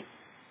system?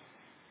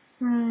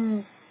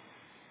 Mm.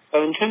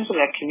 So in terms of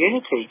our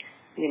community,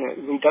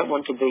 we don't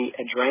want to be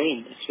a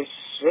drain,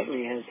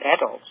 certainly as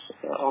adults,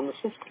 on the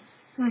system.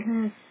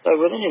 Mm-hmm.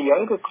 So within a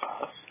yoga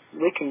class,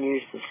 we can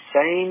use the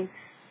same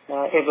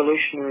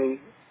evolutionary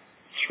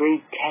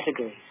three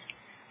categories.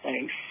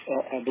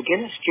 A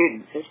beginner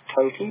student is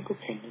totally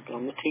dependent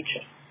on the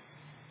teacher.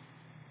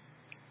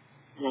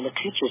 Now the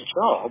teacher's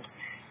job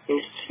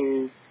is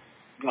to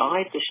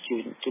guide the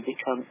student to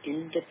become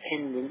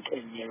independent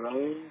in their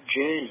own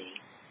journey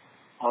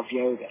of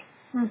yoga.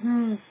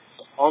 Mm-hmm.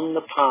 On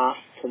the path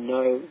to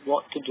know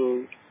what to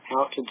do,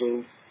 how to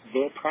do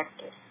their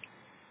practice,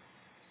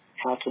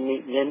 how to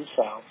meet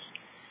themselves,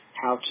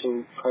 how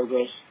to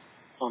progress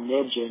on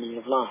their journey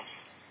of life.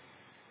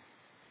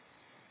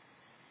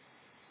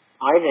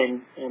 I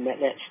then am at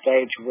that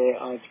stage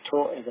where I've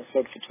taught, as I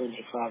said, for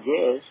 25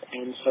 years,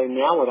 and so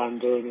now what I'm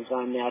doing is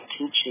I'm now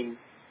teaching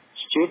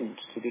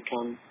students to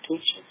become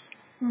teachers.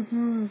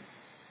 Mm-hmm.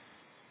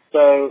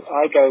 So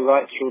I go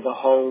right through the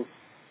whole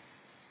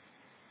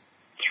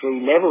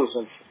three levels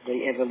of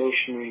the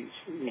evolutionary,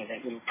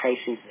 that little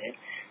process there,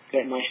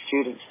 that my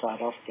students start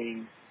off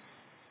being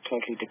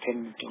totally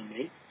dependent on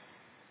me.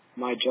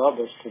 My job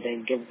is to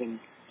then give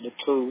them the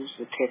tools,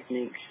 the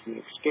techniques, the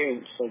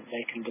experience so that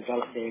they can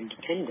develop their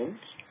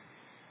independence.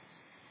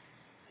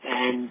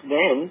 And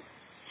then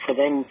for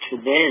them to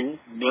then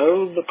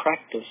know the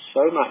practice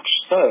so much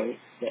so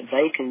that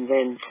they can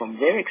then, from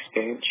their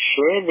experience,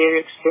 share their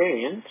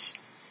experience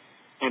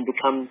and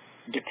become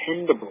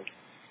dependable,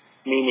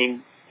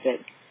 meaning that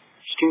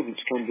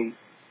students can be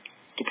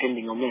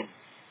depending on them.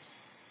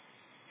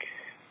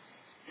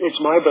 It's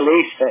my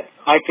belief that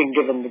I've been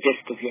given the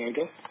gift of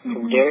yoga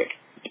from Derek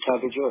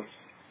Pataga Joyce.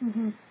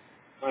 Mm-hmm.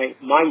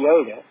 My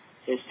yoga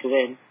is to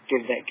then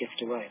give that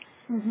gift away.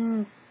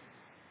 Mm-hmm.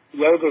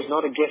 Yoga is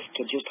not a gift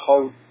to just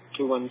hold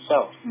to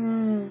oneself.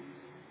 Mm.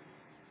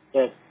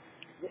 That,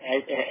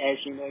 as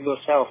you know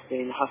yourself,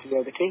 being a Hatha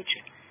Yoga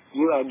teacher,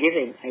 you are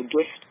giving a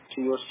gift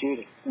to your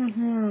student.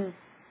 Mm-hmm.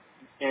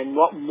 And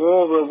what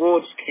more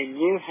rewards can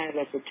you have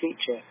as a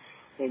teacher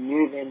when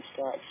you then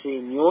start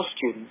seeing your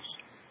students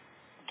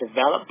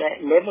develop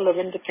that level of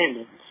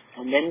independence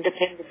and then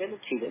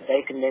dependability that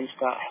they can then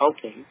start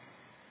helping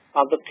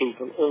other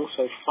people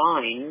also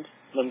find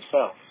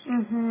themselves.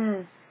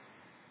 Mm-hmm.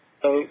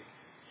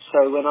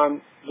 So when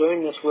I'm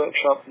doing this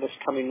workshop this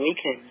coming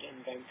weekend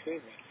in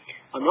Vancouver,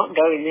 I'm not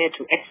going there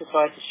to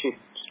exercise the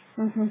students.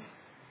 Mm-hmm.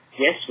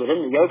 Yes,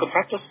 within the yoga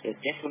practice, there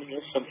definitely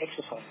is some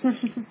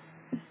exercises,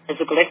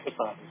 physical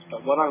exercises.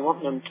 But what I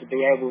want them to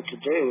be able to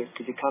do is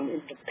to become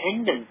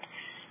independent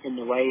in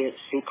the way it's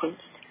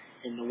sequenced,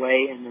 in the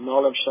way and the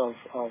knowledge of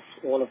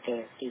all of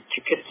the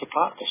chikitsa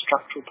part, the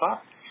structural part.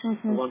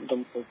 Mm-hmm. I want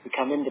them to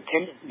become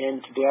independent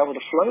then to be able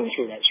to flow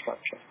through that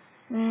structure.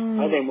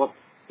 Mm. I then want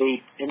to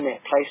be in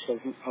that place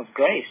of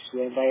grace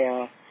where they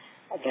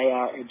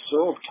are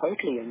absorbed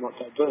totally in what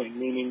they're doing,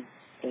 meaning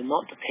they're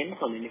not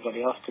dependent on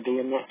anybody else to be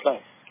in that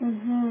place.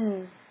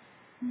 Mm-hmm.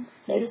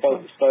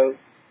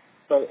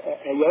 So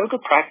a yoga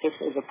practice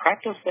is a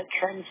practice that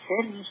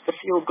transcends the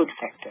feel-good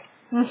factor.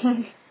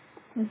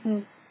 Mm-hmm. Mm-hmm.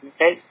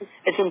 Okay?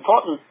 It's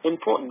important.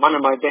 One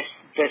of my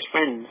best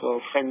friends or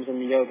friends in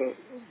the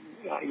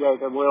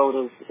yoga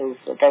world is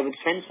David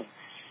Swenson.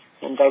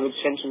 And David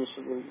Swenson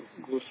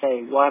will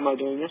say, why am I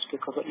doing this?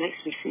 Because it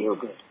makes me feel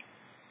good.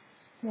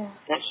 Yeah.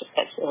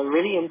 That's a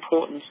really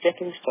important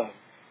stepping stone.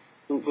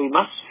 we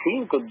must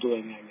feel good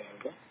doing our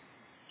yoga,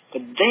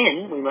 but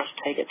then we must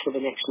take it to the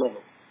next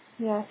level.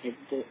 Yes.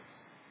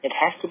 It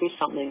has to be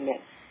something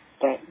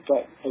that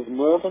is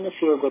more than a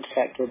feel-good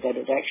factor, that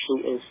it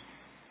actually is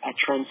a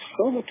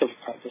transformative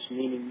practice,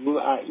 meaning you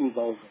are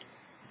evolving.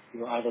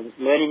 You're either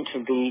learning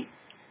to be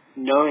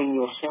knowing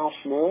yourself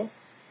more,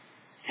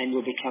 and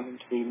you're becoming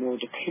to be more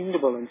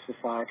dependable in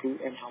society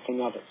and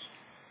helping others.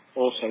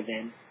 Also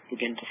then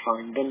begin to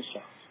find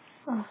themselves.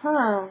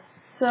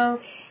 So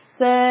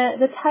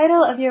the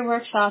title of your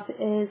workshop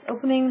is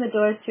Opening the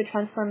Doors to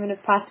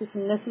Transformative Practice,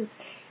 and this is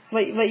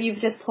what you've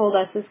just told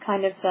us is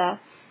kind of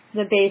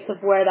the base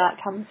of where that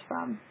comes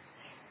from.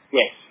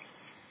 Yes.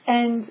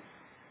 And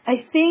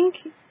I think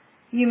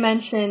you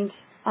mentioned,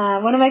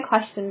 one of my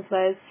questions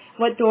was,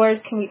 what doors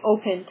can we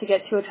open to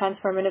get to a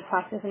transformative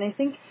practice? And I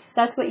think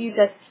that's what you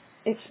just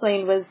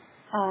explained was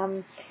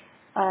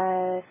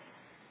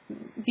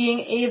being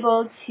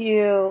able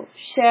to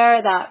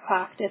share that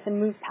practice and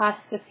move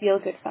past the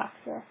feel-good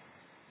factor.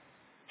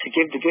 To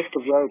give the gift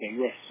of yoga,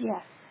 yes.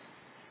 Yes.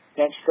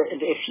 That's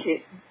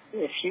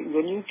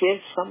when you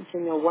give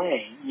something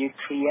away, you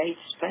create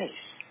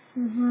space.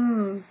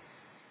 Mm-hmm.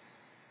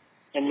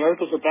 And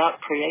yoga's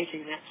about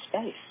creating that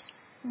space.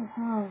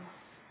 Uh-huh.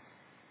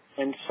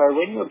 And so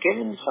when you're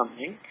given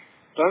something,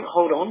 don't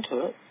hold on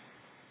to it.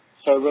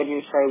 So when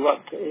you say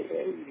what do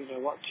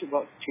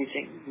you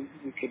think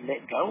you could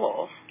let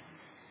go of?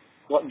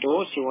 What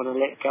doors do you want to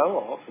let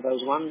go of?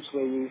 Those ones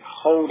where you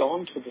hold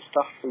on to the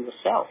stuff for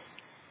yourself.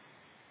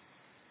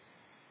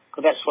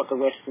 Because that's what the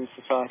Western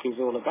society is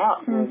all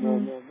about.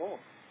 More.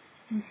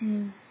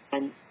 Mm-hmm.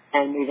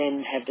 And we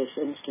then have this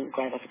instant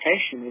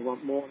gratification. We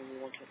want more and we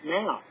want it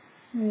now.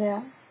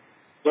 Yeah.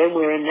 When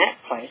we're in that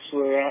place,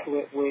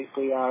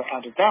 we are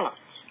out of balance.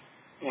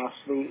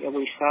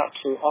 We start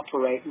to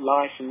operate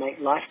life and make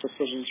life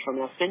decisions from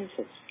our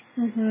senses.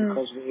 Mm-hmm.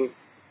 Because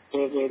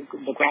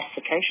the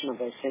gratification of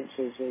those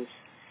senses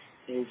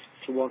is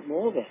to want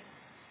more of it.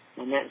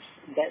 And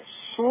that's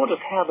sort of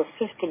how the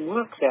system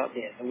works out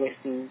there. The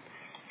Western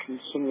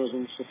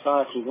consumerism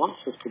society wants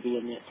us to be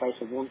in that place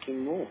of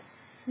wanting more.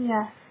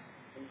 Yeah.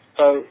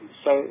 So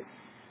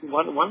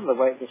one of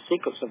the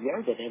secrets of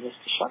yoga then is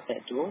to shut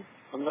that door.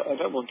 I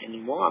don't want any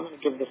more. I'm going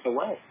to give this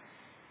away.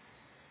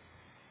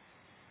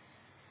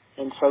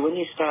 And so when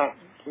you start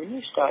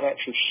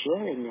actually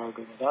sharing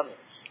yoga with others,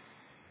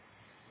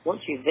 what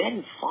you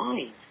then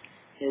find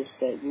is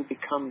that you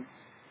become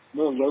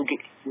more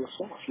yogic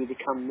yourself. You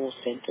become more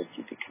centered.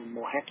 You become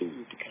more happy.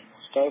 You become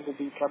more stable.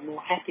 You become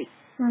more happy.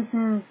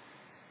 Mm-hmm.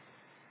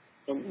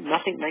 And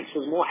nothing makes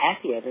us more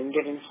happier than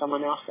giving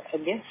someone else a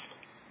gift.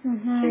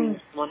 Mm-hmm. Seeing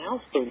someone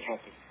else being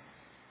happy.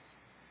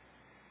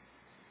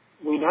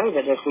 We know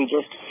that if we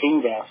just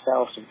feed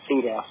ourselves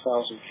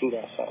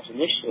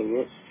initially,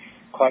 it's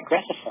quite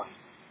gratifying.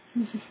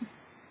 Mm-hmm.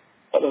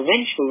 But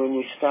eventually when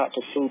you start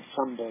to feed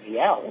somebody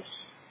else,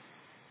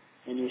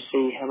 and you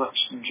see how much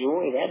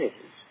joy that is.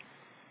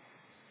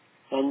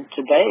 And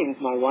today,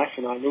 my wife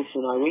and I, Lisa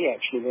and I, we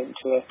actually went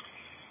to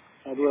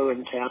we were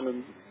in town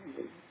and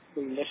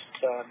we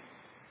missed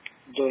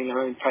doing our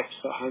own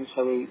practice at home,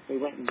 so we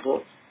went and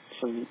bought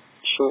some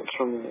shorts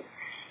from the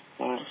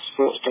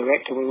Sports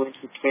Direct, and we went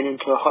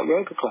into a hot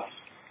yoga class.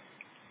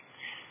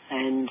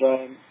 And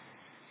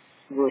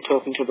we were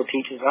talking to the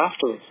teachers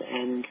afterwards,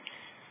 and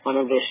one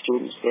of their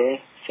students there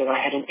said, I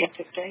had an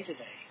epic day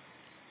today.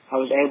 I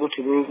was able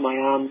to move my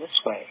arm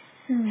this way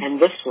and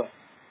this way.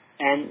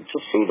 And to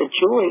see the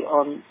joy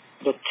on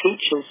the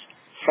teachers'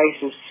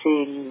 faces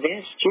seeing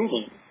their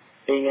student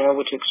being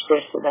able to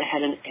express that they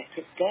had an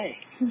epic day.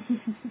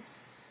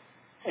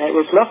 It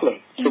was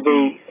lovely to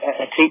be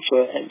a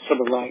teacher and sort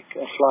of like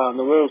a fly on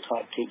the wall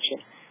type teacher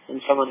in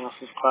someone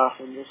else's class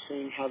and just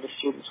seeing how the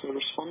students were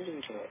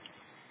responding to it.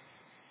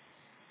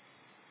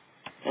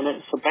 And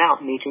it's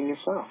about meeting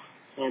yourself.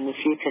 And if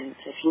you can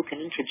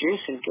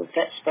introduce and give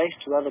that space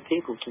to other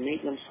people to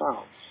meet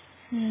themselves,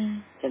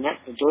 then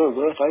that's the door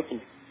worth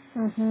opening.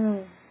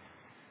 Mm-hmm.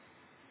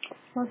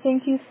 Well,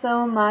 thank you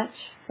so much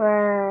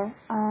for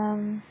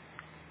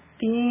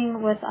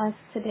being with us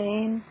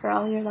today and for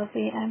all your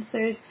lovely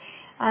answers.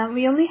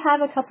 We only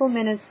have a couple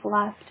minutes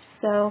left,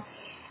 so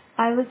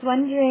I was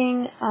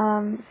wondering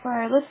for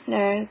our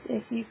listeners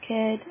if you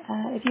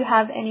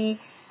have any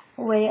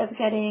way of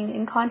getting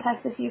in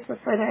contact with you for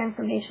further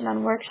information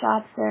on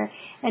workshops or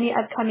any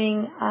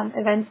upcoming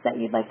events that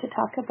you'd like to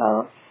talk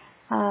about.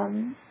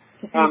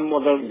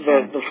 Well,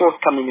 the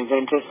forthcoming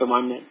event is the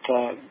one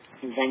at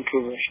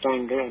Vancouver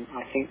Ashtanga, and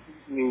I think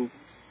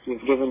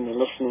you've given the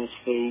listeners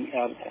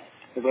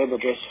the web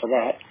address for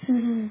that.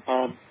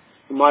 Mm-hmm.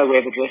 My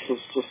web address is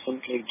just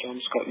simply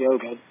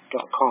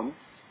johnscottyoga.com,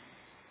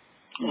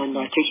 and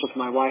I teach with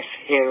my wife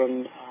here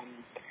in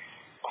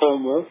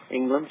Cornwall,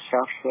 England,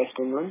 southwest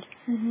England.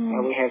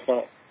 Mm-hmm. We have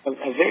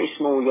a very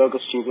small yoga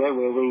studio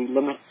where we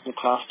limit the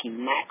class to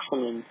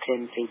maximum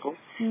 10 people.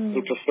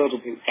 We prefer to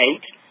do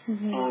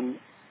 8.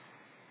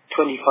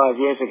 25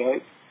 years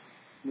ago,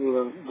 we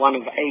were one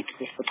of 8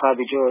 with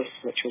Patabi Joyce,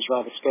 which was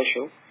rather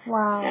special.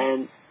 Wow.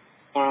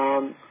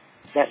 And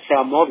that's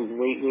our model.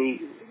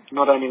 We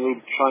not only are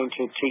we trying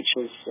to teach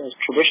as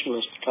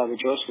traditionalists Patala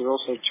Joyce, we're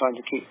also trying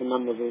to keep the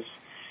numbers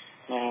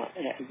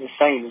the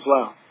same as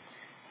well.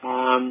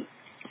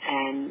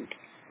 And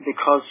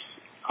because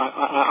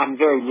I'm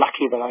very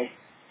lucky that I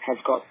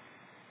have got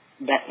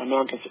that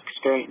amount of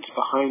experience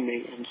behind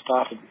me and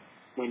started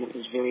when it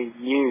was very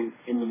new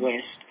in the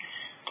West,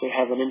 to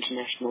have an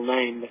international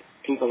name that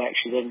people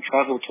actually then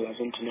travel to us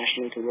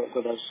internationally to work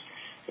with us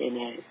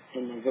in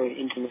a very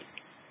intimate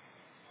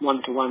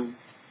one-to-one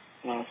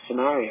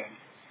scenario.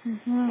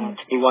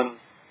 To be one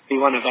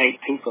of 8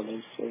 people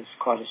is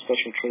quite a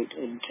special treat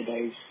in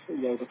today's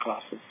yoga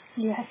classes.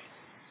 Yes,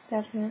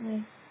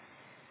 definitely.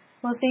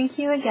 Well, thank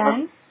you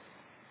again.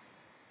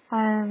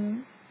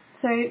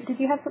 So, did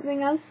you have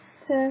something else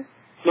to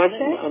say? No.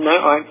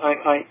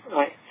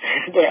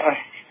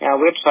 Our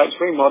website's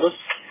very modest.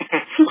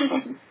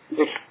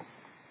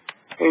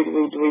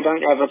 we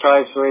don't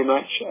advertise very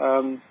much.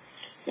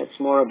 It's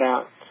more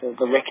about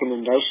the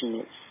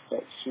recommendation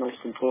that's most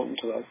important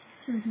to us.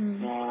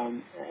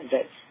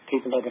 That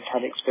people that have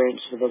had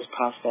experience with us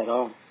pass that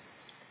on.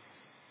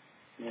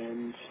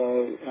 And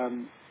so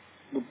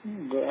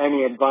the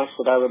only advice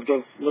that I would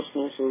give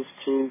listeners is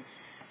to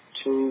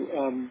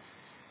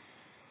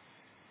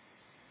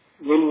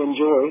really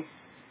enjoy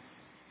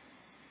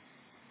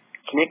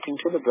connecting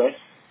to the breath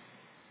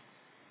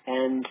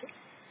and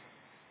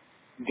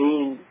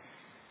being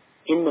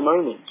in the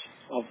moment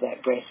of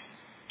that breath,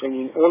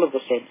 bringing all of the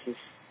senses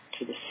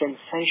to the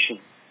sensation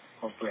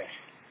of breath.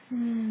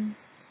 And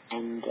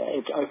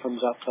it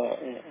opens up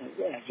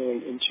a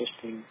very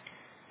interesting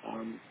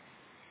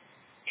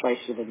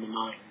place within the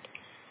mind.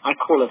 I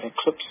call it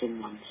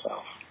eclipsing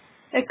oneself.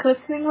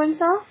 Eclipsing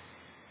oneself?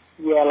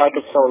 Yeah, like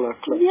a solar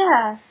eclipse.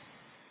 Yeah.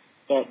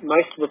 That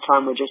most of the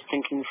time we're just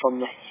thinking from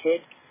the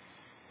head.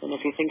 And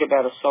if you think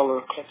about a solar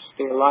eclipse,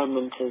 the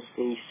alignment is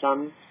the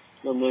sun,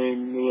 the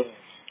moon, the earth.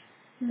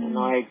 And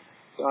I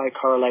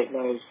correlate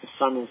those. The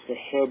sun is the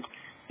head,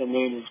 the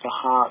moon is the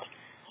heart,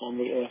 and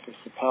the earth is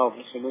the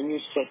pelvis. And when you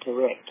sit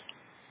erect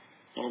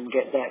and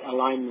get that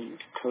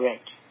alignment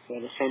correct,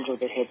 where the center of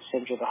the head,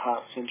 center of the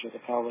heart, center of the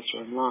pelvis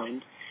are in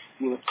line,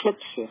 you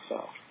eclipse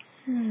yourself.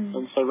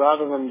 And so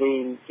rather than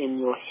being in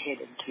your head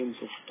in terms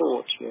of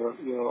thought,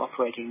 you're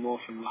operating more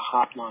from your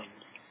heart mind.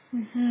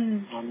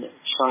 And it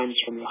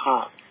shines from your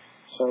heart.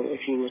 So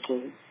if you were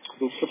to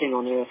be sitting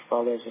on Earth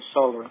while there's a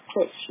solar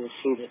eclipse, you'll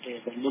see that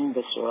there's a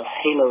nimbus or a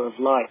halo of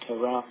light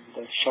around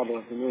the shadow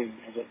of the moon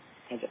as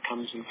it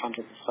comes in front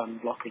of the sun,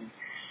 blocking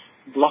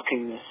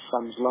the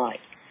sun's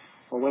light.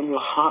 Well, when your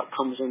heart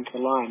comes into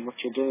line,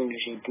 what you're doing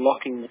is you're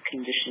blocking the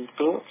conditioned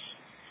thoughts.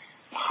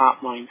 The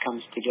heart-mind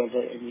comes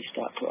together and you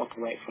start to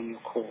operate from your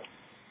core.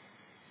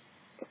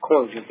 The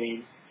core of your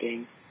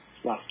being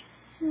love.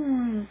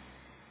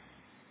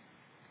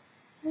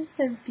 That's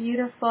a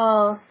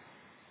beautiful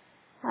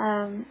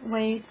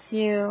way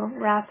to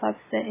wrap up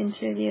the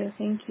interview.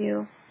 Thank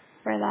you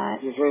for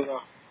that. You're very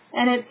welcome.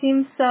 And it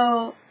seems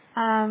so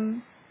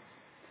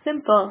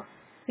simple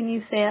when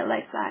you say it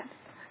like that,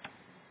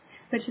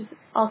 which is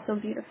also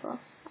beautiful.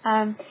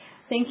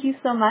 Thank you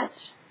so much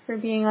for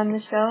being on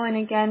the show. And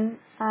again,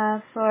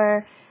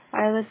 for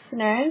our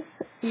listeners,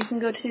 you can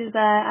go to the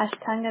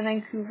Ashtanga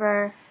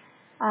Vancouver,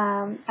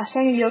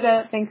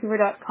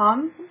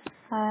 AshtangaYogaVancouver.com,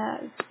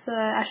 the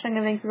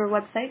Ashtanga Vancouver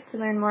website, to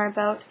learn more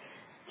about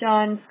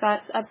John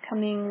Scott's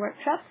upcoming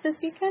workshops this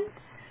weekend.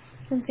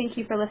 And thank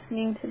you for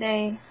listening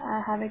today.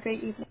 Have a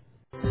great evening.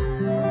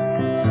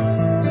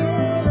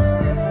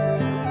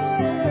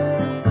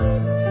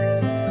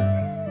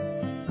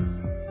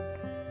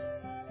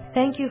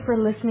 Thank you for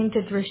listening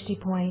to Drishti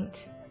Point.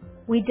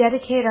 We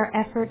dedicate our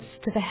efforts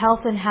to the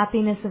health and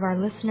happiness of our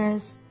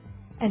listeners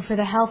and for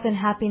the health and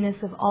happiness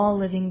of all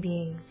living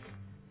beings.